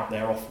stationed out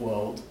there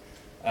off-world,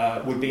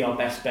 would be our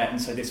best bet,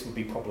 and so this would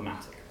be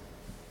problematic.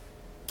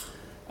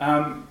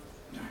 And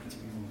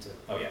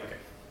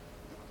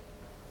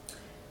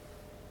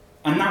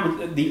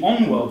that the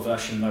on-world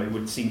version, though,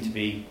 would seem to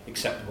be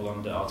acceptable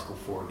under Article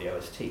 4 of the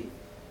OST.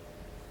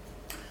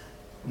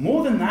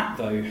 More than that,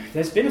 though,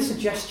 there's been a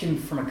suggestion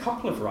from a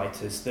couple of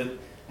writers that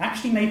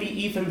actually maybe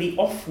even the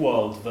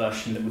off-world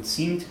version that would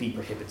seem to be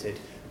prohibited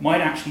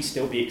might actually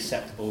still be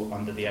acceptable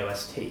under the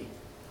OST.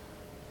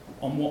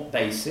 On what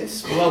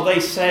basis? Well, they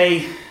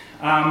say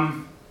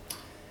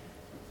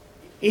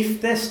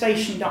if they're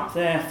stationed up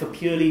there for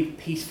purely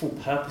peaceful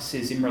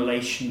purposes in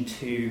relation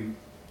to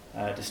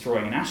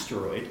destroying an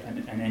asteroid,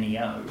 an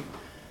NEO,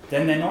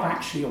 then they're not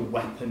actually a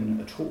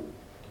weapon at all.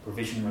 The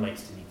provision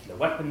relates to nuclear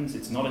weapons.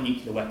 It's not a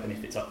nuclear weapon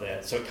if it's up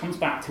there. So it comes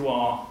back to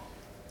our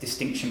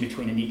distinction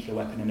between a nuclear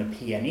weapon and a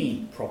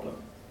PNE problem.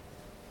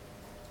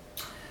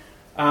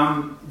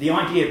 The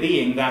idea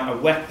being that a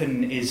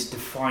weapon is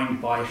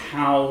defined by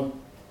how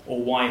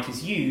or why it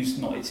is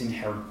used, not its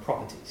inherent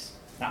properties.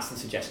 That's the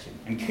suggestion.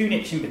 And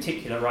Kunitz in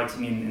particular,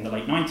 writing in the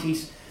late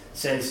 90s,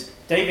 says,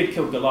 David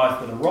killed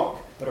Goliath with a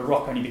rock, but a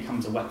rock only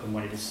becomes a weapon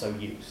when it is so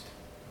used.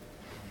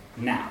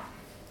 Now,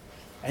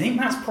 I think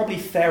that's probably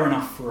fair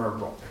enough for a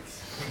rock.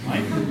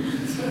 Right? I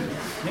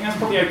think that's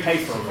probably okay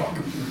for a rock.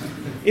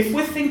 If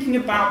we're thinking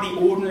about the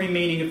ordinary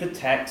meaning of the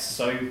text,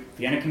 so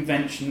Vienna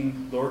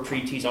Convention, Law of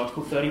Treaties,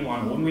 Article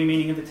 31, ordinary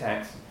meaning of the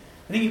text,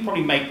 I think you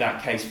probably make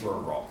that case for a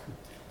rock.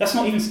 Let's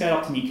not even scale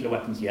up to nuclear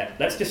weapons yet.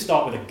 Let's just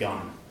start with a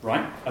gun,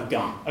 right? A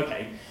gun,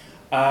 okay.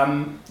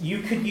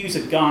 You could use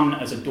a gun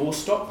as a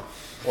doorstop,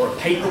 or a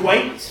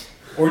paperweight,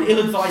 or an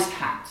ill-advised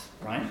hat,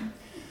 right?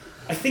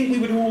 I think we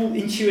would all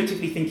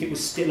intuitively think it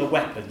was still a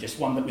weapon, just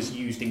one that was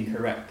used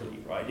incorrectly,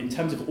 right? In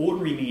terms of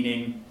ordinary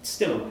meaning, it's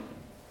still a weapon.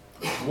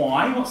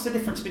 Why? What's the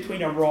difference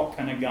between a rock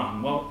and a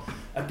gun? Well,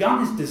 a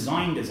gun is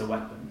designed as a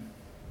weapon,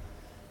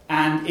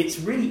 and it's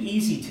really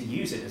easy to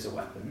use it as a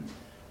weapon,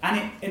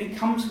 and it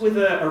comes with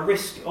a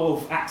risk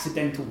of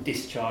accidental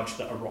discharge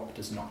that a rock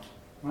does not,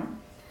 right?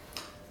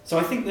 So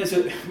I think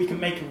we can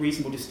make a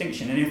reasonable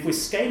distinction, and if we're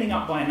scaling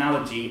up by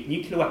analogy,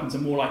 nuclear weapons are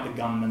more like the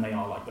gun than they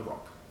are like the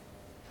rock,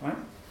 right?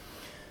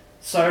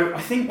 So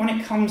I think when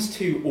it comes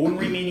to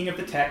ordinary meaning of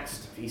the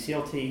text,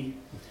 VCLT,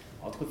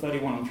 Article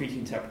 31 on treaty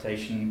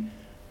interpretation,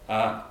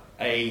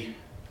 a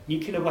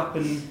nuclear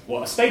weapon,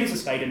 well, a spade is a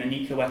spade, and a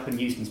nuclear weapon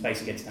used in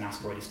space against an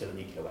asteroid is still a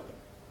nuclear weapon,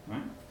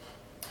 right?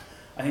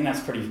 I think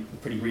that's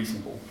pretty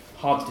reasonable.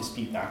 Hard to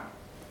dispute that.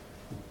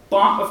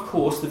 But, of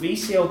course, the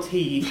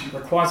VCLT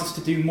requires us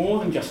to do more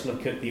than just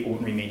look at the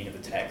ordinary meaning of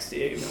the text.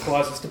 It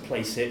requires us to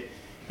place it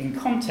in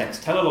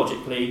context,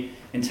 teleologically,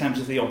 in terms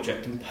of the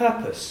object and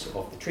purpose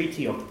of the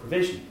treaty, of the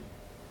provision.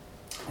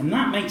 And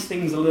that makes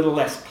things a little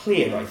less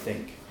clear, I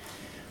think.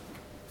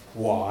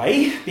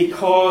 Why?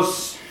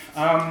 Because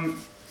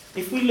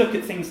if we look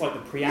at things like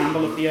the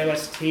preamble of the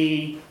OST,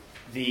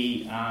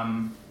 the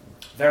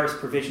various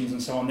provisions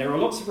and so on, there are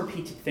lots of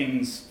repeated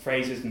things,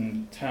 phrases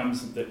and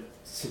terms that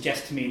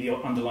suggest to me the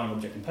underlying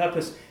object and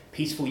purpose,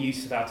 peaceful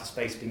use of outer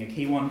space being a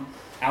key one,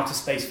 outer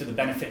space for the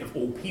benefit of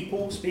all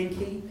peoples being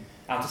key,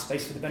 outer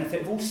space for the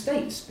benefit of all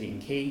states being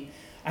key,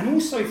 and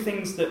also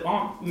things that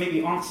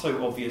aren't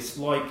so obvious,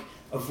 like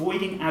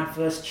avoiding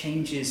adverse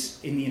changes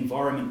in the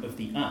environment of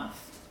the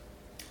Earth.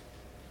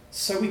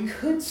 So we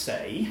could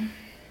say,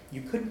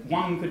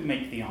 one could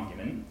make the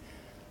argument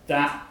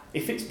that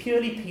if it's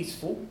purely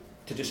peaceful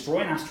to destroy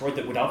an asteroid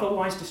that would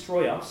otherwise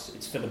destroy us,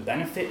 it's for the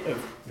benefit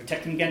of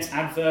protecting against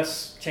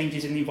adverse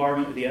changes in the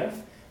environment of the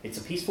Earth, it's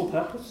a peaceful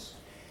purpose,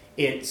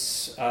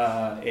 it's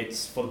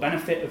for the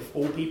benefit of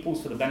all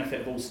peoples, for the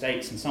benefit of all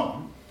states, and so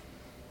on.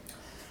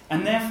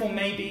 And therefore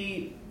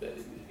maybe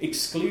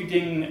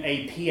excluding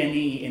a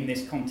PNE in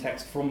this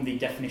context from the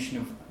definition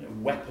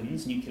of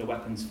weapons, nuclear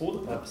weapons, for the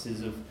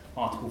purposes of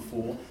Article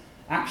 4,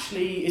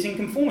 actually is in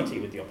conformity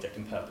with the object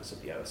and purpose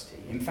of the OST.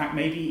 In fact,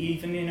 maybe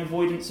even in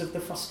avoidance of the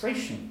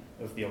frustration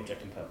of the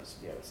object and purpose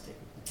of the OST.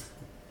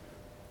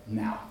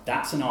 Now,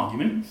 that's an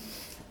argument.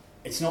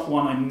 It's not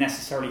one I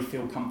necessarily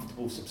feel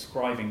comfortable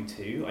subscribing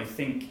to. I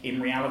think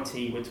in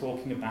reality we're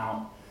talking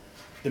about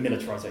the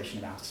militarization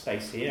of outer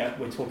space here.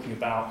 We're talking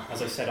about,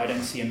 as I said, I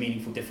don't see a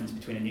meaningful difference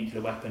between a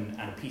nuclear weapon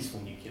and a peaceful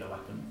nuclear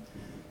weapon.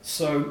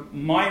 So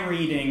my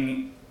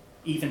reading,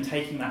 even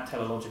taking that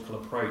teleological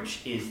approach,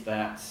 is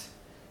that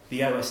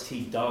the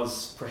OST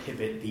does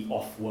prohibit the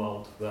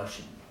off-world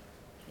version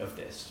of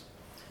this.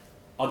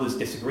 Others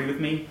disagree with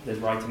me. There's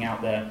writing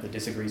out there that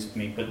disagrees with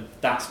me, but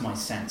that's my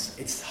sense.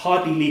 It's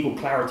hardly legal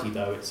clarity,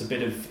 though. It's a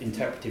bit of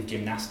interpretive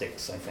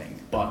gymnastics, I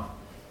think, but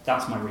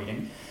that's my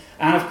reading.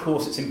 And, of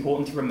course, it's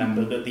important to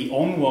remember that the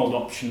on-world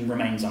option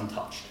remains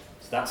untouched.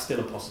 So that's still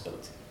a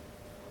possibility.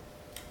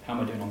 How am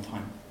I doing on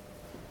time?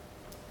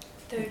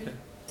 30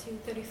 to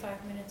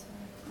 35 minutes.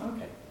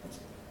 Okay.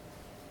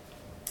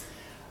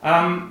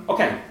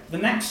 Okay, the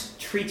next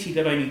treaty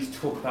that I need to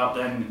talk about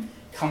then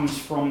comes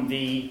from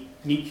the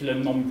nuclear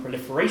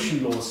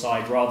non-proliferation law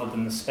side rather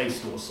than the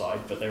space law side,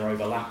 but they're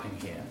overlapping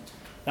here.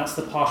 That's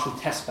the Partial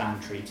Test Ban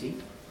Treaty,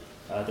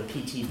 the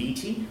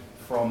PTBT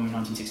from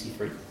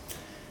 1963.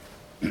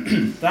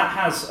 That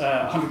has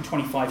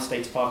 125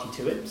 states party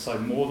to it, so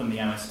more than the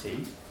OST,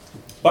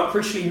 but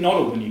crucially not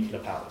all the nuclear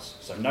powers,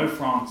 so no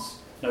France,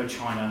 no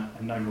China,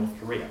 and no North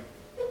Korea.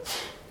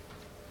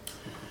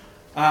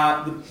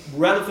 The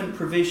relevant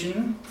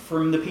provision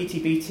from the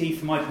PTBT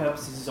for my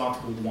purposes is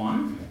Article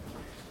 1,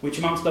 which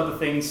amongst other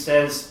things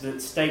says that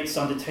states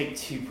undertake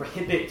to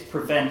prohibit,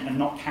 prevent and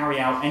not carry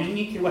out any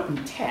nuclear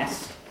weapon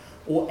test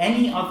or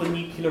any other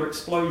nuclear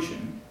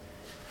explosion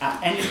at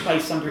any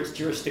place under its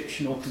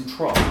jurisdiction or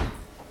control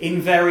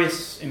in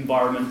various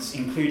environments,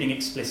 including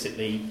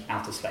explicitly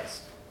outer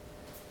space.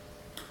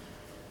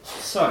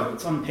 So,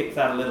 let's unpick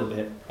that a little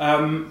bit.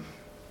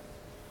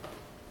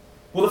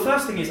 Well, the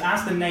first thing is,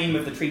 as the name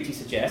of the treaty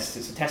suggests,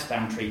 it's a test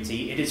ban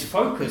treaty, it is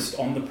focused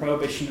on the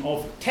prohibition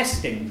of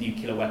testing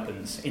nuclear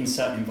weapons in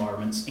certain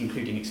environments,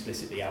 including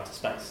explicitly outer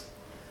space.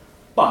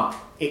 But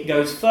it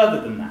goes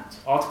further than that.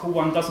 Article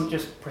 1 doesn't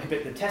just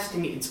prohibit the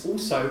testing, it's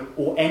also,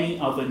 or any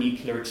other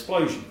nuclear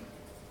explosion.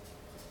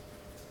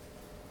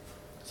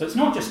 So it's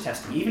not just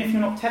testing. Even if you're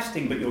not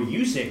testing, but you're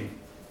using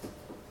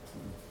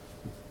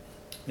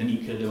the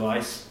nuclear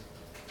device,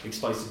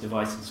 explosive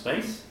device in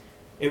space,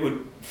 it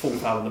would fall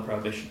foul of the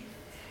prohibition.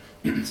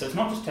 So it's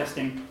not just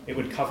testing, it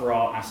would cover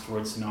our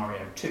asteroid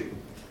scenario too.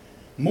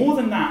 More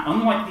than that,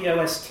 unlike the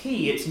OST,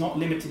 it's not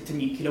limited to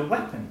nuclear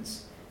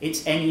weapons.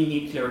 It's any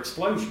nuclear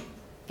explosion.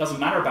 It doesn't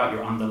matter about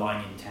your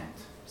underlying intent.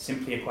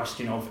 Simply a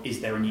question of,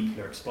 is there a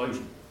nuclear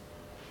explosion?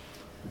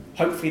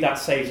 Hopefully that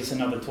saves us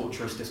another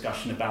torturous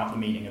discussion about the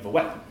meaning of a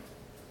weapon.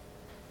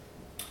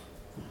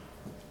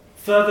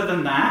 Further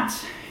than that,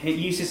 it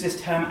uses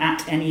this term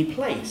at any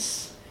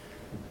place,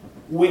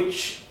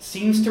 which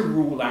seems to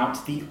rule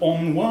out the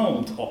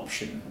on-world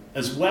option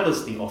as well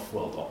as the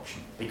off-world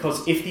option.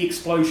 Because if the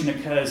explosion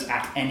occurs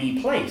at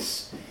any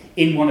place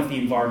in one of the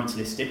environments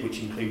listed, which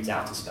includes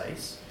outer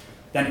space,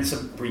 then it's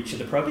a breach of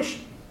the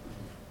prohibition.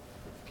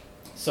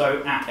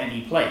 So at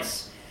any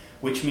place,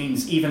 which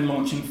means even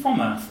launching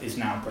from Earth is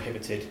now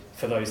prohibited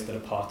for those that are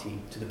party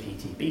to the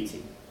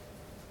PTBT.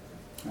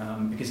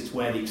 Because it's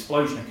where the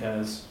explosion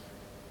occurs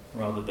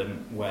rather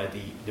than where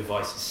the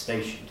device is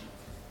stationed.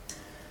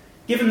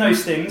 Given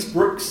those things,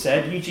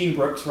 Eugene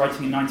Brooks,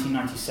 writing in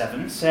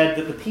 1997, said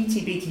that the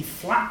PTBT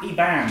flatly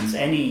bans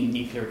any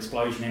nuclear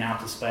explosion in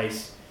outer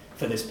space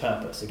for this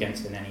purpose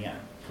against an NEO.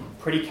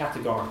 Pretty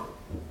categorical.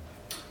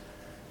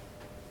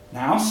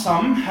 Now,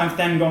 some have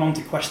then gone on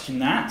to question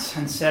that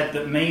and said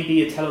that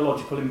maybe a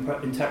teleological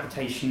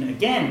interpretation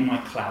again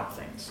might cloud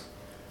things.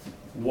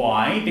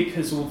 Why?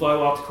 Because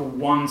although Article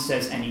 1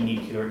 says any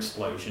nuclear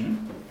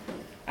explosion,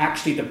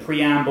 actually the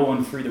preamble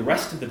and through the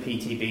rest of the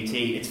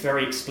PTBT, it's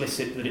very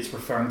explicit that it's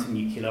referring to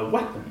nuclear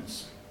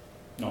weapons,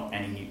 not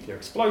any nuclear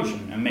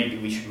explosion. And maybe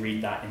we should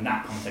read that in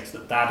that context,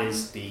 that that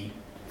is the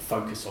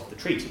focus of the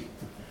treaty.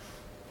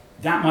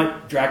 That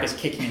might drag us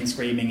kicking and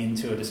screaming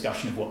into a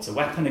discussion of what's a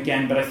weapon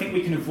again, but I think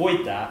we can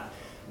avoid that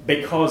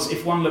because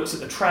if one looks at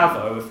the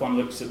Travo, if one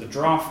looks at the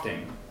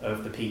drafting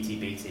of the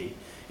PTBT,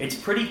 it's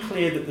pretty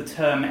clear that the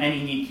term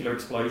any nuclear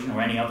explosion or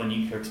any other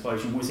nuclear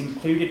explosion was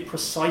included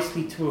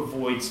precisely to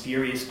avoid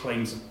spurious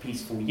claims of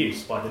peaceful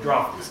use by the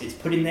drafters. It's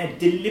put in there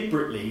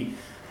deliberately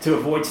to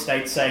avoid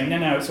states saying,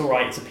 no, it's all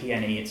right, it's a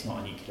PNE, it's not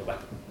a nuclear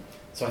weapon.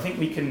 So I think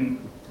we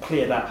can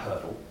clear that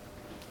hurdle.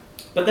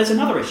 But there's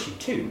another issue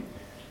too.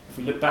 If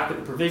we look back at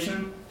the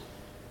provision,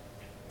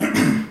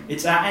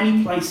 it's at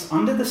any place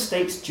under the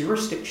state's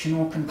jurisdiction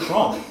or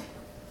control.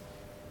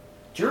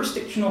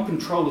 Jurisdiction or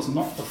control is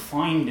not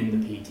defined in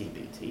the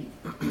PTBT.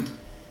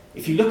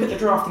 If you look at the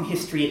drafting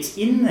history, it's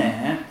in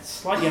there, it's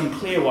slightly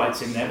unclear why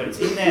it's in there, but it's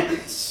in there,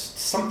 it's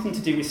something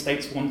to do with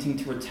states wanting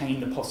to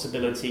retain the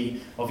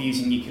possibility of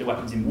using nuclear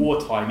weapons in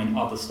wartime in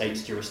other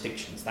states'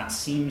 jurisdictions. That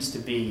seems to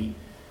be,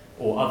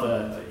 or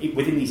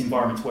within these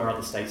environments where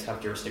other states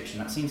have jurisdiction,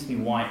 that seems to be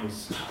why it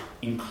was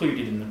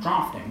included in the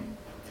drafting.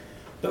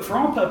 But for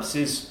our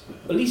purposes,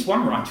 at least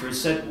one writer has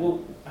said,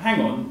 well,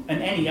 hang on, an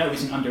NEO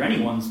isn't under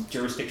anyone's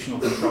jurisdictional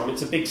control,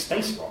 it's a big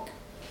space rock.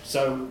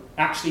 So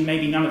actually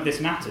maybe none of this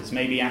matters.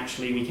 Maybe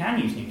actually we can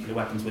use nuclear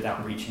weapons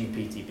without breaching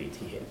the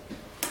PTBT here.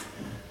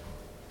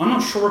 I'm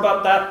not sure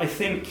about that. I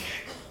think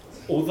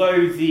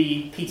although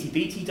the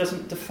PTBT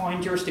doesn't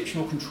define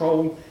jurisdictional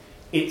control,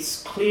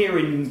 it's clear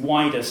in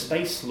wider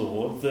space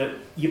law that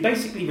you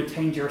basically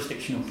retain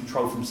jurisdictional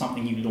control from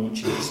something you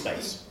launch into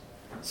space.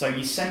 So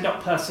you send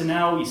up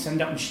personnel, you send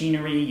up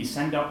machinery, you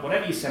send up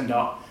whatever you send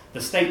up,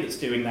 the state that's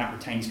doing that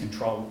retains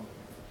control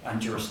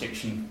and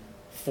jurisdiction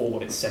for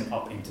what it's sent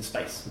up into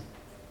space.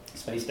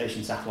 Space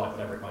station, satellite,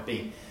 whatever it might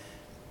be.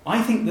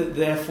 I think that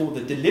therefore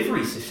the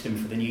delivery system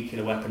for the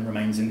nuclear weapon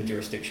remains in the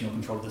jurisdictional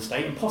control of the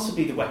state and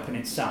possibly the weapon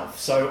itself.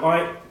 So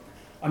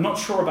I'm not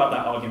sure about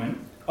that argument.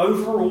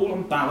 Overall,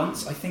 on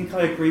balance, I think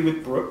I agree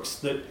with Brooks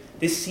that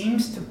this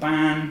seems to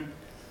ban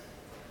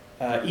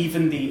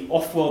even the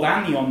off-world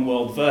and the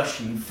on-world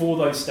version for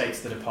those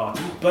states that are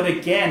party. But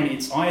again,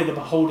 it's either the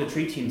Beholder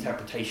Treaty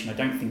interpretation, I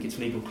don't think it's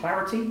legal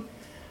clarity,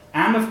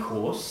 and of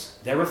course,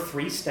 there are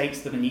 3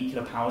 states that are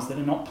nuclear powers that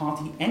are not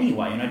party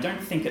anyway, and I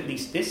don't think at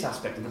least this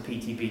aspect of the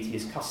PTBT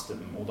is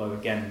custom, although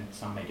again,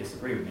 some may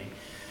disagree with me.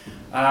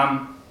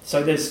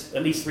 So there's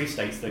at least 3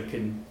 states that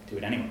can do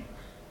it anyway.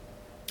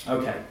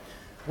 Okay.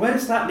 Where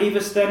does that leave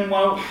us then?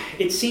 Well,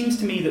 it seems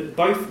to me that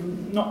both,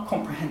 not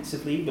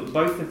comprehensively, but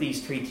both of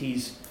these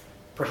treaties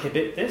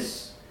prohibit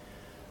this.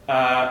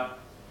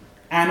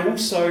 And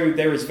also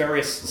there is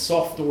various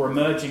soft or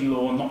emerging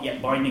law, not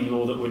yet binding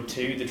law that would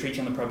too. The Treaty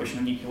on the Prohibition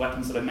of Nuclear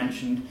Weapons that I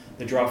mentioned,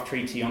 the draft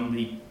treaty on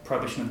the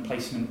prohibition of the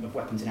placement of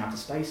weapons in outer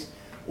space.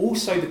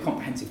 Also the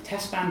Comprehensive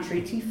Test Ban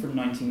Treaty from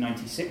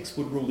 1996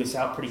 would rule this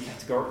out pretty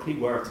categorically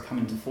were it to come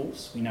into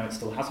force. We know it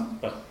still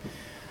hasn't, but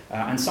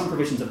and some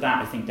provisions of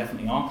that I think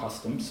definitely are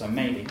custom, so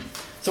maybe.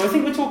 So I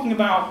think we're talking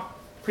about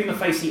prima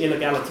facie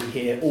illegality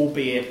here,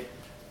 albeit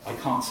I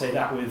can't say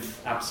that with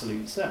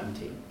absolute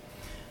certainty.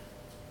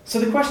 So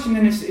the question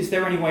then is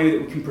there any way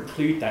that we can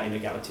preclude that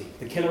illegality?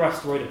 The killer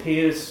asteroid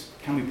appears,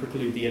 can we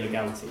preclude the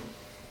illegality?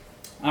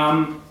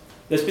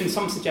 There's been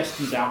some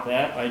suggestions out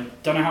there. I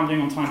don't know how I'm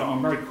doing on time, but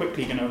I'm very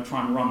quickly going to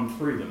try and run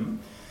through them.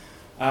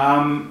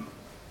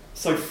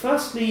 So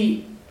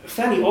firstly,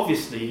 fairly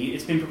obviously,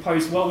 it's been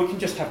proposed, well, we can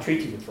just have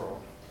treaty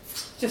withdrawal.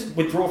 Just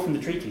withdraw from the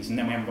treaties and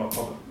then we haven't got a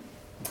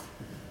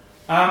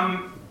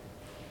problem.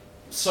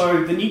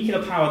 So the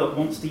nuclear power that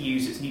wants to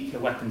use its nuclear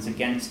weapons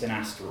against an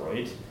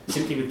asteroid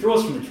simply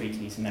withdraws from the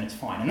treaties and then it's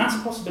fine. And that's a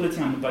possibility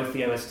under both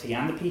the OST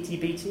and the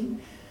PTBT.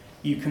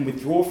 You can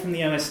withdraw from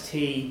the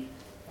OST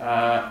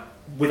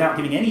without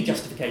giving any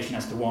justification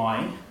as to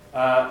why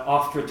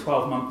after a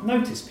 12-month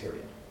notice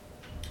period.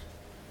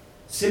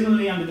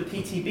 Similarly, under the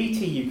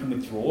PTBT, you can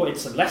withdraw.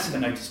 It's less of a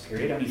notice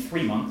period, only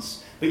 3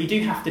 months, but you do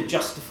have to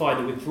justify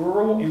the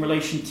withdrawal in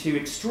relation to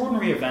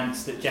extraordinary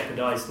events that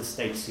jeopardize the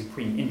state's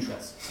supreme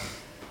interests.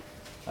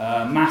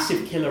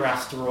 Massive killer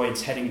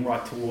asteroids heading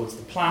right towards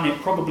the planet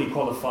probably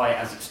qualify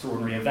as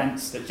extraordinary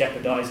events that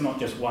jeopardize not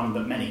just one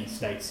but many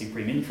states'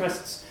 supreme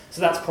interests.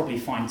 So that's probably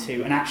fine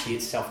too. And actually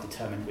it's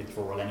self-determined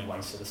withdrawal anyway,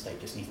 so the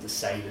state just needs to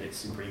say that its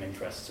supreme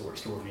interests or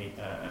extraordinary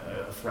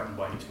are threatened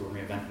by an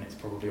extraordinary event and it's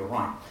probably all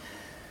right.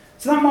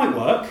 So that might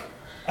work.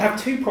 I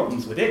have 2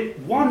 problems with it.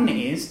 One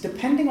is,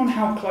 depending on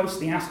how close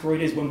the asteroid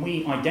is when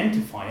we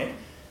identify it,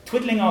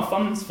 twiddling our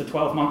thumbs for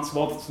 12 months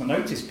whilst the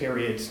notice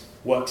period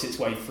works its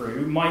way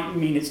through might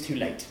mean it's too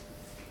late.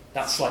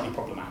 That's slightly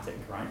problematic,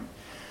 right?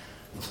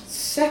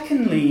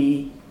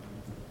 Secondly,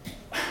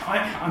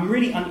 I'm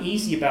really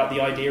uneasy about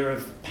the idea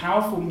of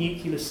powerful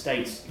nuclear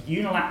states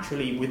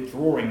unilaterally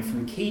withdrawing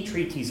from key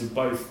treaties of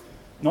both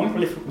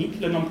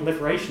nuclear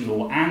non-proliferation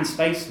law and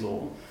space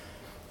law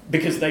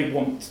because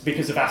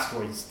of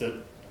asteroids that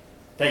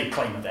they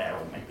claim are there,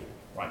 or maybe.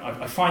 Right?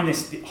 I find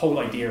the whole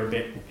idea a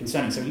bit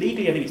concerning. So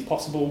legally, I think it's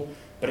possible,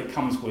 but it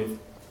comes with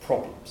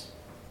problems.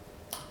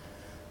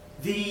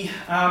 The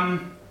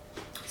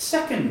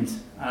second,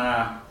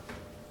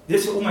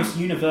 this almost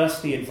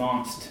universally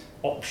advanced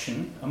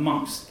option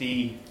amongst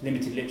the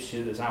limited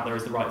literature that's out there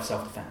is the right of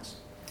self-defense.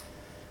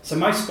 So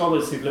most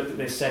scholars who've looked at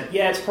this said,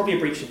 yeah, it's probably a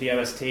breach of the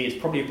OST,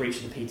 it's probably a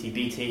breach of the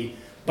PTBT,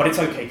 but it's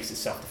okay because it's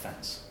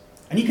self-defense.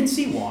 And you can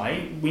see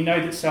why. We know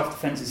that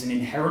self-defense is an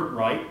inherent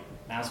right,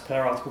 as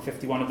per Article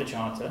 51 of the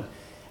Charter,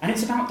 and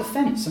it's about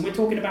defence, and we're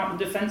talking about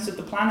the defence of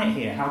the planet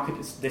here. How could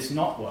this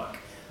not work?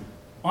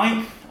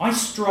 I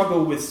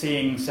struggle with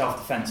seeing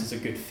self-defense as a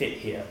good fit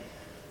here.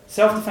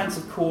 Self-defense,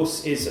 of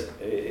course,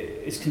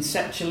 is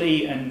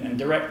conceptually and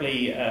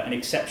directly an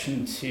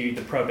exception to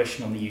the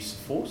prohibition on the use of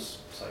force.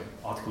 So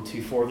Article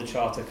 2.4 of the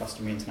Charter,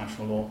 customary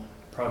international law,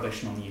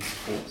 prohibition on the use of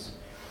force.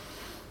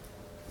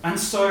 And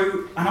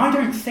I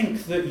don't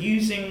think that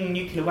using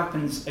nuclear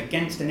weapons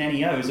against an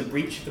NEO is a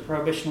breach of the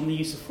prohibition on the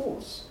use of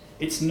force.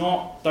 It's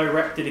not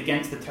directed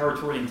against the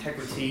territorial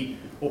integrity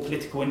or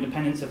political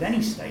independence of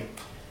any state.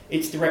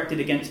 It's directed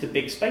against a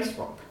big space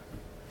rock.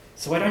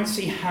 So I don't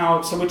see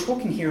how... So we're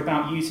talking here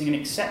about using an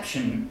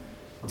exception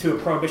to a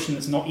prohibition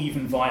that's not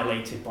even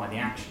violated by the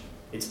action.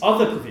 It's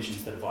other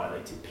provisions that are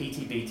violated,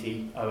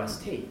 PTBT,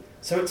 OST.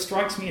 So it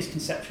strikes me as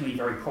conceptually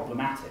very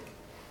problematic.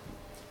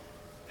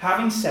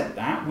 Having said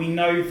that, we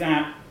know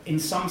that in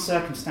some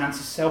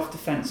circumstances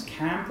self-defense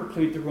can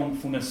preclude the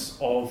wrongfulness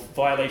of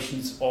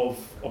violations of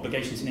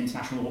obligations in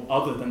international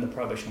law other than the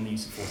prohibition on the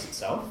use of force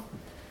itself.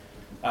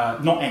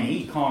 Not any.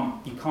 You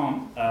can't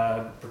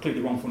preclude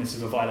the wrongfulness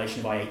of a violation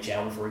of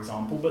IHL, for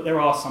example, but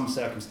there are some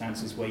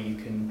circumstances where you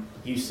can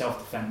use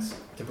self-defense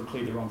to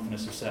preclude the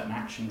wrongfulness of certain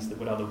actions that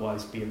would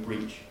otherwise be a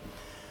breach.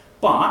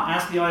 But,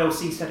 as the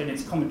ILC said in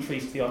its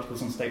commentaries to the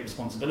Articles on State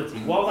Responsibility,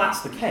 while that's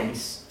the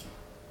case,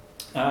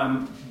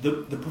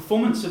 the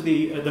performance of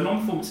the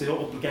non-performance of the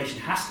obligation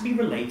has to be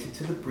related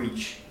to the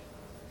breach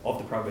of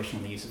the prohibition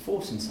on the use of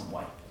force in some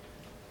way.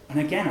 And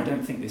again, I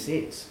don't think this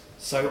is.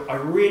 So I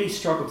really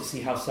struggle to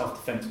see how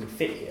self-defense would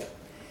fit here.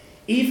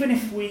 Even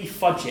if we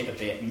fudge it a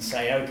bit and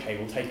say, okay,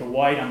 we'll take a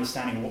wide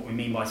understanding of what we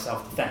mean by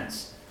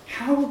self-defense,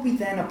 how would we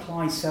then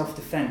apply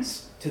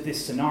self-defense to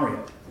this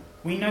scenario?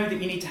 We know that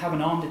you need to have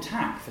an armed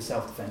attack for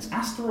self-defense.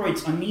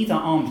 Asteroids are neither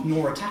armed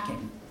nor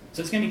attacking,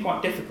 so it's going to be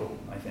quite difficult,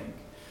 I think.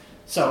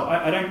 So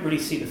I don't really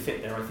see the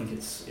fit there. I think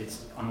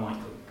it's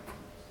unlikely.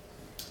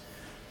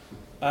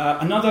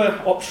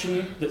 Another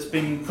option that's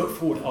been put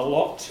forward a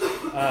lot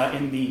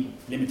in the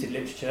limited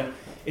literature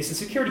is the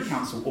Security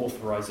Council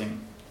authorising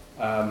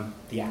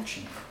the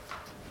action.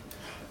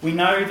 We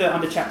know that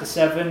under Chapter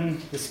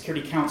 7, the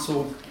Security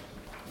Council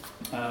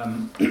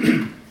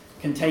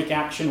can take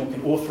action or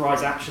can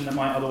authorise action that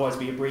might otherwise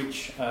be a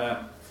breach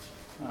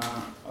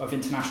of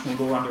international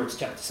law under its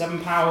Chapter 7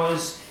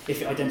 powers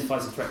if it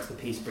identifies a threat to the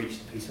peace, breach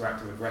of the peace, or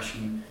act of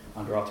aggression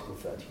under Article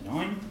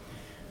 39.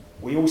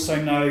 We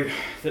also know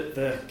that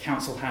the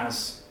Council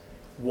has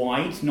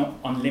wide, not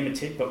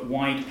unlimited, but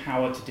wide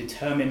power to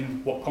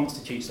determine what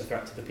constitutes a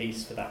threat to the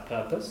peace for that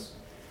purpose,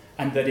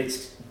 and that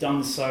it's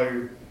done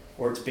so,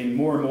 or it's been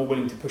more and more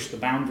willing to push the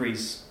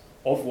boundaries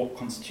of what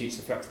constitutes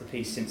a threat to the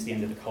peace since the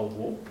end of the Cold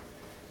War.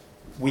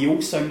 We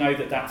also know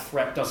that that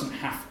threat doesn't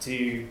have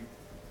to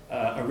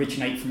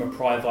originate from a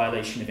prior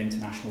violation of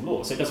international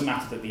law. So it doesn't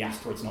matter that the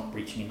asteroid's not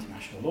breaching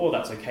international law,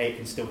 that's okay, it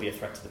can still be a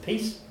threat to the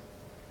peace.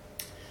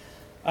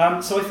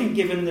 So I think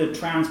given the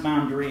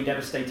transboundary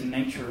devastating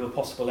nature of a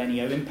possible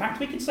NEO impact,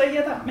 we could say,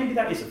 yeah, maybe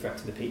that is a threat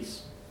to the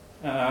peace,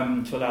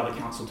 to allow the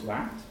Council to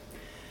act.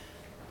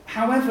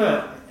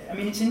 However, I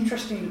mean, it's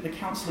interesting that the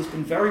Council has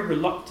been very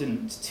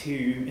reluctant to,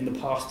 in the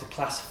past, to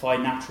classify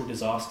natural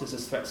disasters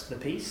as threats to the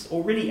peace,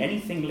 or really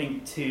anything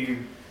linked to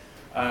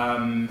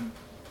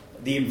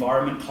the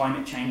environment,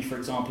 climate change, for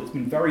example. It's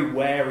been very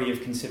wary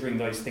of considering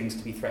those things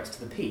to be threats to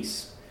the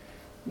peace.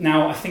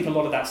 Now, I think a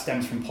lot of that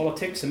stems from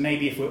politics, and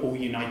maybe if we're all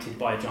united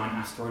by a giant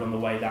asteroid on the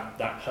way, that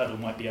hurdle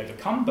might be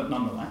overcome, but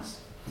nonetheless.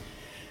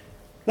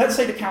 Let's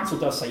say the Council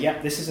does say, yeah,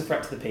 this is a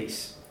threat to the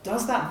peace.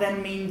 Does that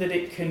then mean that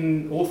it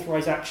can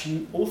authorise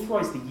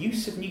the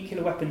use of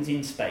nuclear weapons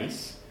in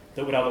space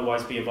that would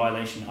otherwise be a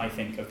violation, I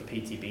think, of the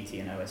PTBT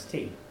and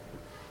OST?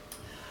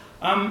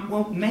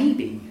 Well,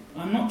 maybe.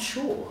 I'm not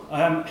sure.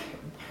 I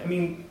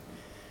mean,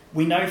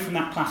 we know from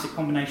that classic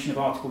combination of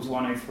Articles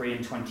 103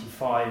 and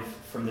 25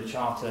 from the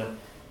Charter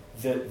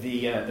that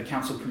the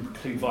Council can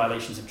preclude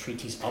violations of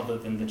treaties other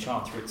than the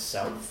Charter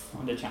itself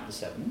under Chapter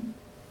 7.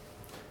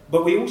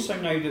 But we also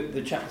know that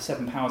the Chapter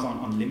 7 powers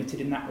aren't unlimited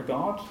in that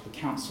regard. The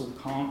Council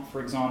can't,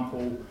 for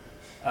example,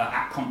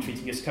 act contrary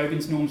to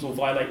Gus-Cogan's norms or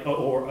violate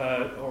or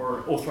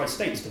authorise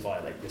states to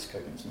violate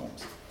Gus-Cogan's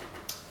norms.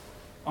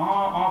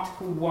 Are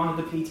Article 1 of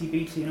the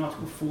PTBT and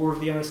Article 4 of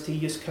the OST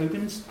Jus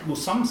Cogens? Well,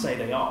 some say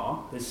they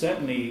are. There's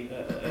certainly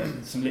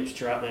some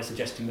literature out there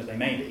suggesting that they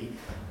may be.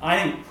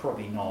 I think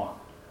probably not.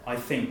 I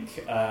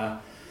think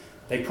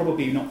they've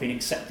probably not been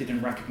accepted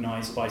and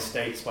recognised by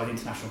states, by the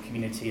international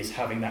community, as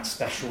having that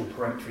special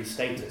peremptory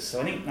status.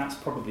 So I think that's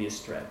probably a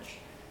stretch.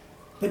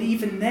 But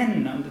even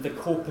then, under the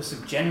corpus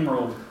of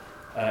general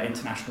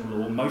international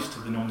law, most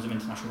of the norms of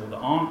international law that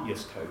aren't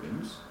Jus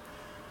Cogens,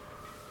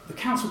 the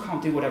Council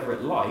can't do whatever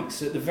it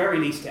likes. At the very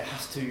least, it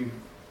has to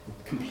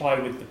comply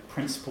with the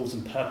principles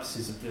and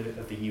purposes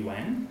of the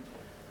UN,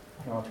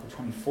 Article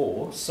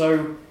 24.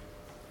 So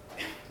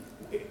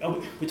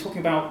we're talking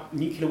about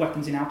nuclear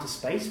weapons in outer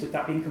space. Would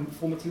that be in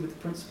conformity with the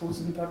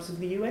principles and purposes of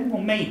the UN?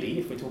 Well, maybe,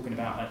 if we're talking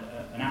about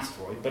an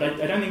asteroid. But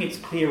I don't think it's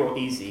clear or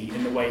easy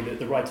in the way that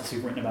the writers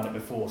who've written about it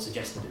before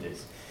suggested it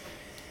is.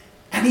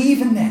 And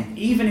even then,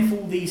 even if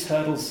all these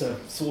hurdles are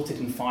sorted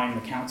and fine,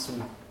 the Council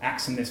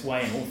acts in this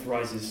way and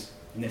authorises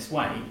in this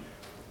way,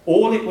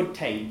 all it would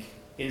take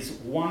is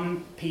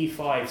one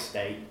P5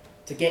 state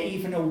to get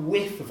even a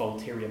whiff of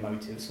ulterior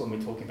motives when we're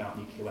talking about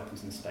nuclear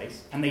weapons in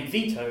space, and they'd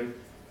veto,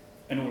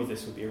 and all of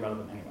this would be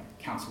irrelevant anyway.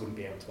 Council wouldn't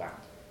be able to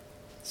act.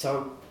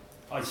 So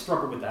I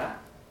struggle with that.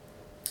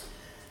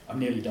 I'm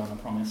nearly done, I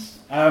promise.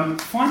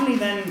 Finally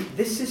then,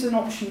 this is an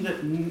option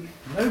that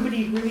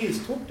nobody really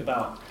has talked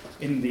about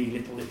in the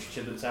little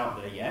literature that's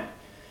out there yet,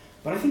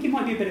 but I think it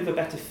might be a bit of a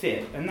better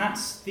fit, and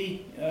that's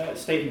the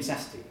state of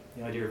necessity,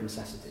 the idea of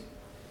necessity.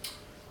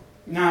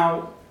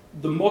 Now,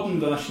 the modern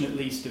version, at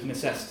least, of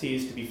necessity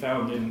is to be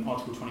found in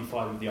Article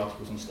 25 of the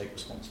Articles on State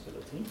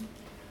Responsibility.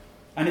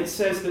 And it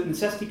says that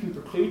necessity can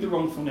preclude the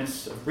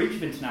wrongfulness of breach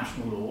of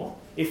international law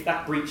if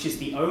that breach is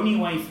the only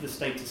way for the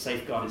state to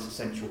safeguard its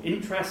essential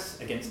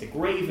interests against a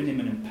grave and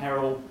imminent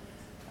peril,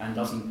 and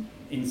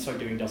in so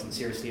doing doesn't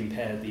seriously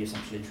impair the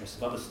essential interests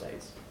of other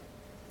states.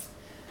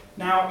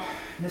 Now,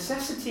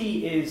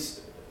 necessity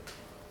is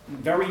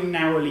very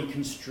narrowly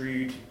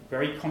construed,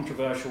 very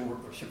controversial,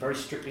 very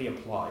strictly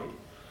applied.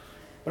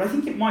 But I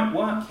think it might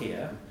work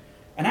here,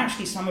 and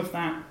actually some of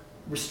that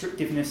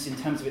restrictiveness in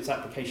terms of its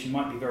application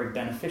might be very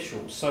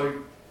beneficial.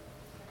 So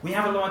we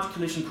have a large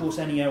collision course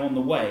NEO on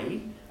the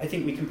way. I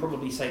think we can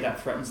probably say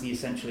that threatens the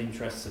essential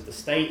interests of the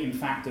state, in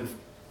fact of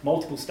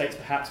multiple states,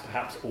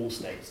 perhaps all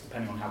states,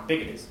 depending on how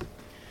big it is.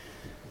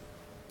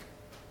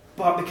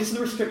 But because of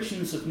the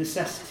restrictions of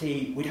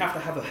necessity, we'd have to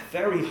have a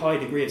very high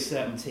degree of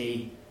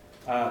certainty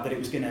that it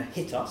was going to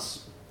hit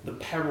us. The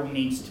peril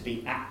needs to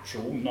be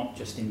actual, not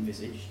just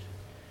envisaged.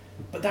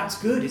 But that's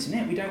good, isn't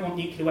it? We don't want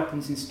nuclear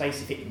weapons in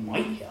space if it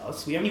might hit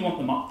us. We only want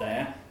them up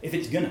there if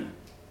it's gonna.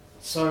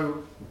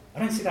 So I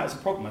don't see that as a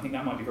problem. I think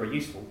that might be very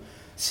useful.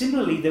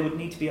 Similarly, there would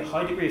need to be a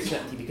high degree of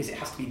certainty, because it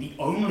has to be the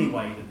only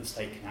way that the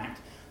state can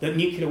act, that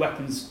nuclear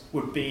weapons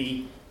would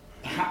be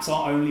perhaps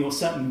our only, or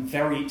certainly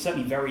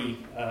very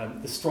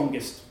the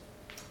strongest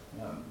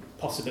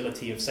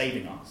possibility of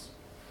saving us.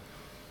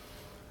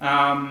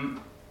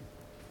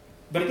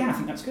 But again, I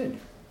think that's good.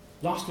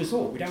 Last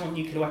resort. We don't want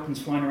nuclear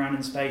weapons flying around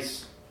in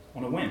space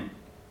on a whim.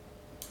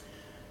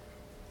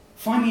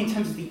 Finally, in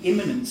terms of the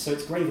imminence, so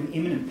it's grave and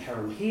imminent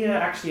peril. Here,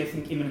 actually, I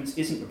think imminence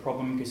isn't the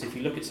problem, because if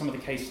you look at some of the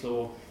case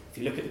law, if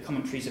you look at the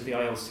commentaries of the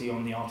ILC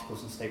on the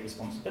Articles on State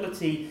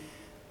Responsibility,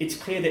 it's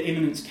clear that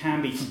imminence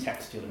can be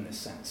contextual in this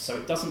sense. So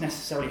it doesn't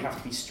necessarily have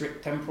to be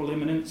strict temporal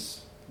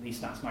imminence, at least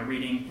that's my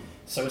reading.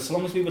 So as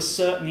long as we were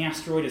certain the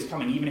asteroid is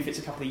coming, even if it's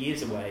a couple of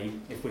years away,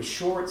 if we're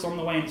sure it's on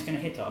the way and it's going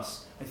to hit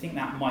us, I think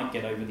that might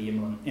get over the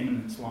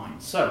imminence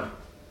line. So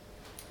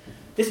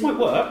this might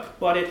work,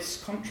 but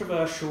it's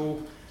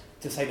controversial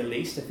to say the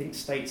least. I think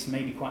states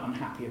may be quite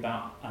unhappy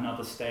about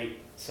another state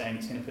saying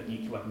it's going to put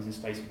nuclear weapons in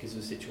space because of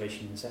a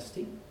situation of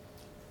necessity.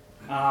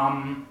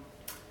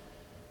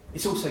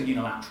 It's also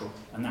unilateral,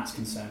 and that's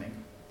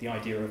concerning. The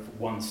idea of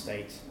one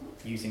state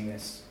using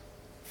this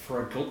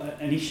for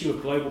an issue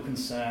of global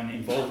concern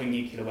involving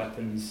nuclear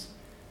weapons.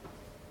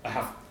 I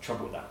have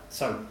trouble with that.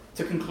 So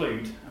to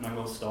conclude, and I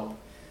will stop,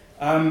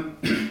 I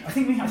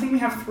think we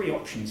have three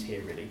options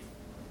here, really.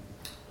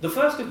 The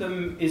first of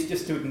them is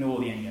just to ignore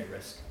the NEO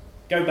risk.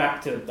 Go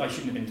back to, I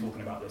shouldn't have been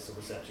talking about this or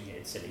researching it,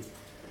 it's silly.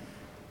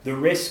 The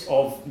risk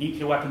of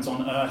nuclear weapons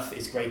on Earth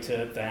is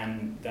greater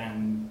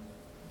than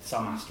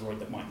some asteroid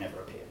that might never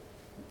appear.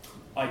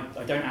 I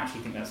don't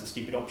actually think that's a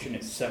stupid option.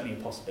 It's certainly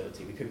a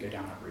possibility. We could go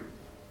down that route.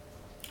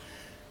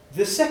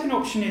 The second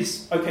option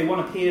is, okay, one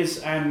appears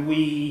and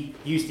we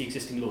use the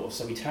existing law.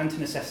 So we turn to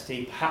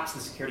necessity, perhaps the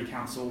Security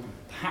Council,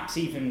 perhaps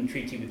even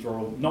treaty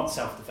withdrawal, not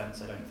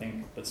self-defense, I don't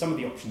think, but some of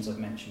the options I've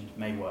mentioned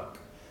may work.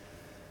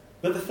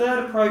 But the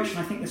third approach, and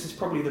I think this is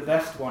probably the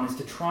best one, is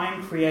to try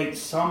and create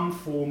some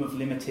form of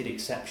limited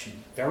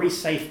exception, very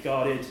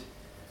safeguarded,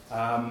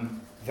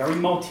 very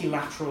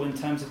multilateral in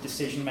terms of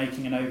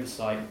decision-making and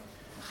oversight,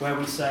 where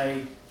we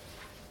say,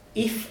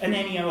 if an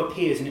NEO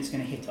appears and it's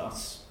going to hit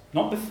us,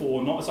 not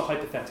before, not as a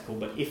hypothetical,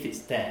 but if it's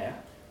there,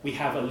 we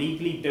have a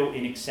legally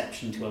built-in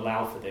exception to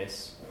allow for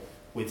this,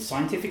 with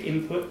scientific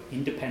input,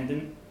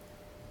 independent,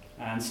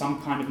 and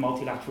some kind of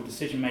multilateral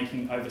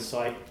decision-making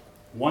oversight,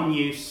 one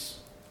use,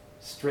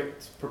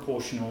 strict,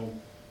 proportional,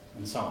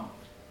 and so on.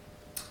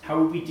 How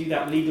would we do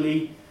that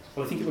legally?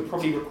 Well, I think it would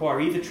probably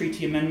require either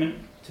treaty amendment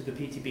to the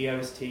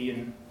PTB-OST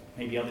and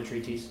maybe other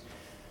treaties,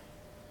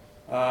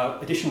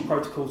 additional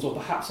protocols, or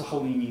perhaps a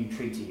wholly new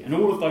treaty. And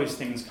all of those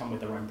things come with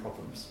their own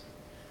problems.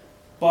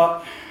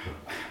 But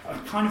I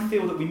kind of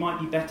feel that we might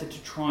be better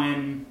to try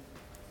and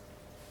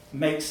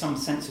make some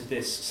sense of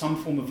this,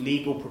 some form of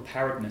legal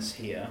preparedness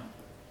here.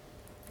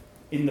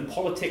 In the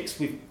politics,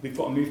 we've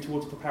got to move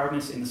towards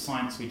preparedness. In the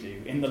science, we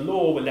do. In the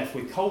law, we're left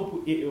with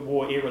Cold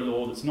War era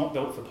law that's not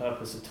built for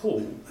purpose at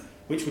all,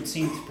 which would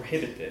seem to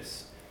prohibit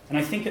this. And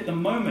I think at the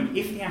moment,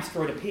 if the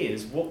asteroid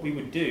appears, what we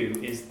would do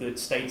is that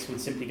states would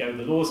simply go,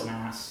 the law's an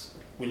ass,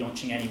 we're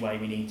launching anyway,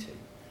 we need to.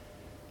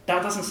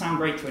 That doesn't sound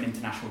great to an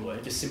international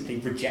lawyer, just simply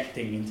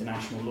rejecting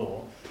international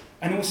law.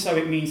 And also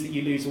it means that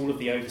you lose all of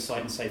the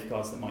oversight and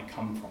safeguards that might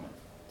come from it.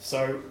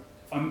 So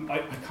I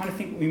kind of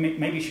think we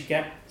maybe should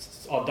get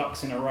our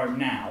ducks in a row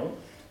now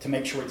to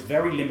make sure it's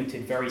very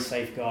limited, very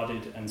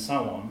safeguarded, and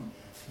so on,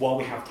 while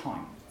we have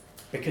time.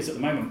 Because at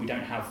the moment we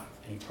don't have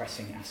any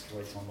pressing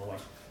asteroids on the way.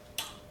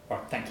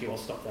 Right, thank you, I'll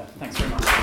stop there. Thanks very much.